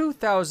 It's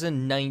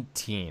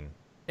 2019.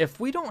 If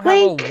we don't have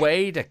Like- a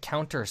way to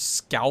counter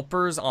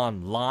scalpers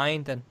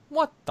online, then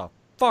what the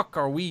fuck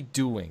are we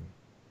doing?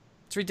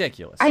 It's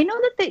ridiculous. I know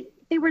that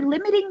they were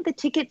limiting the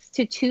tickets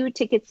to 2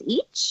 tickets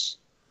each,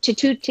 to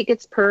 2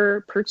 tickets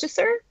per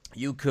purchaser.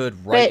 You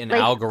could write But, an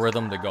like-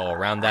 algorithm to go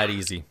around that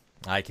easy.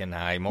 I'm You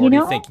already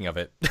know? thinking of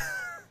it.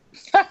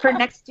 For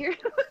next year.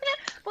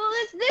 Well,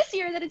 it's this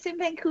year that it's in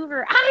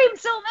Vancouver. I'm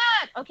so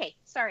mad. Okay,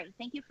 sorry.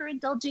 Thank you for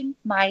indulging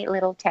my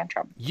little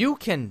tantrum. You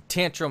can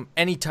tantrum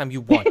anytime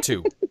you want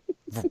to,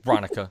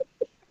 Veronica.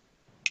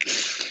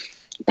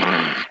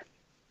 Ah,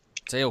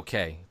 It's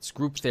okay. It's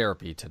group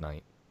therapy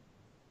tonight.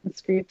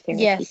 it's group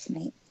therapy Yes.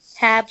 tonight.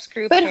 Habs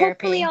group But therapy.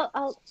 hopefully,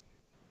 I'll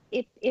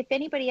if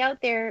anybody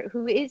out there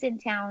who is in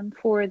town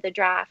for the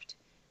draft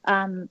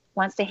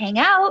wants to hang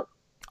out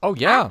Oh,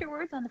 yeah.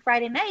 afterwards on the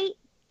Friday night,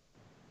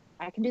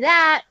 I can do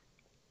that.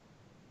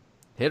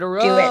 Hit her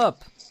Do it.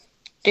 up.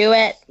 Do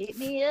it. Hit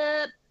me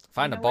up.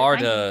 Find You a know bar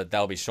what?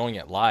 that'll be showing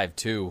it live,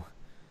 too.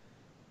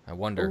 I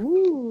wonder.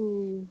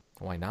 Ooh.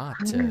 Why not?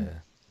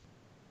 Mm.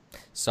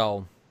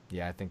 So,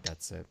 yeah, I think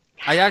that's it.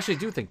 I actually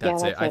do think Yeah,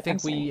 that's it. that's I it.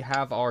 think I'm we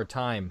have our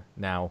time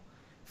now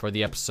for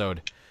the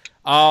episode.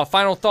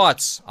 Final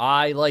thoughts.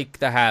 I like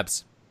the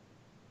Habs.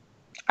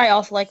 I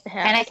also like the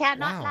Habs. And I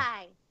cannot Wow.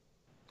 lie.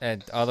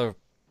 And other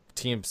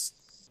teams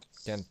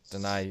can't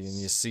deny. And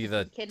you see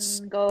the Can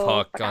go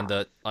puck fuck on off.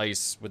 the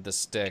ice with the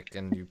stick,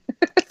 and you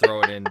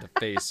throw it in the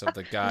face of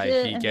the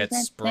guy. He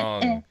gets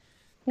sprung.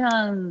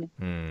 Young.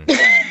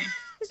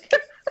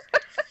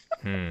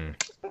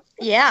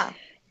 Yeah.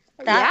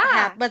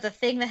 That Yeah. was a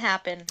thing that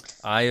happened.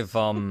 I've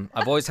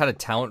always had a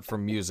talent for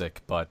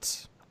music,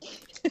 but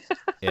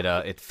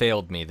it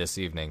failed me this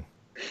evening.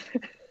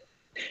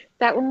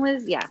 That one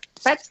was, yeah.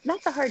 That's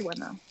a hard one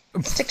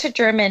though. Stick to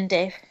German,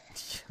 Dave.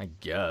 I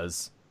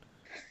guess.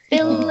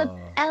 Philip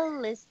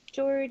Ellis,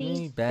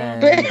 Jordy. Hey,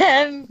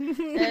 Ben.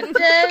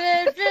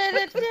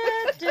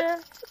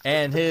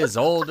 And his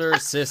older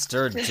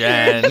sister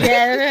Jen.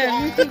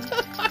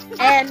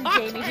 And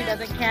Jamie, who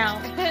doesn't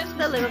count.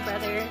 The little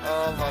brother.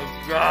 Oh my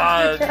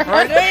God!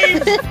 Her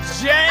name's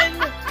Jen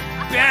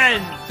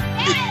Ben.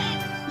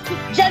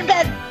 Jen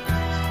Ben.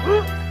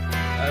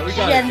 Alright, we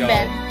gotta Jen go.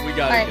 Ben. We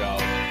gotta Alright.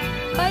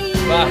 go. Bye.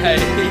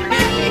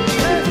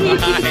 Bye.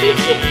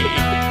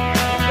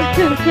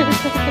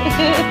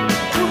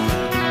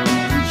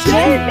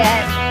 Jen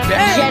Ben.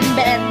 Ben. Jen Ben. Jen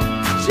Ben.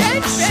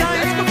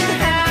 That's the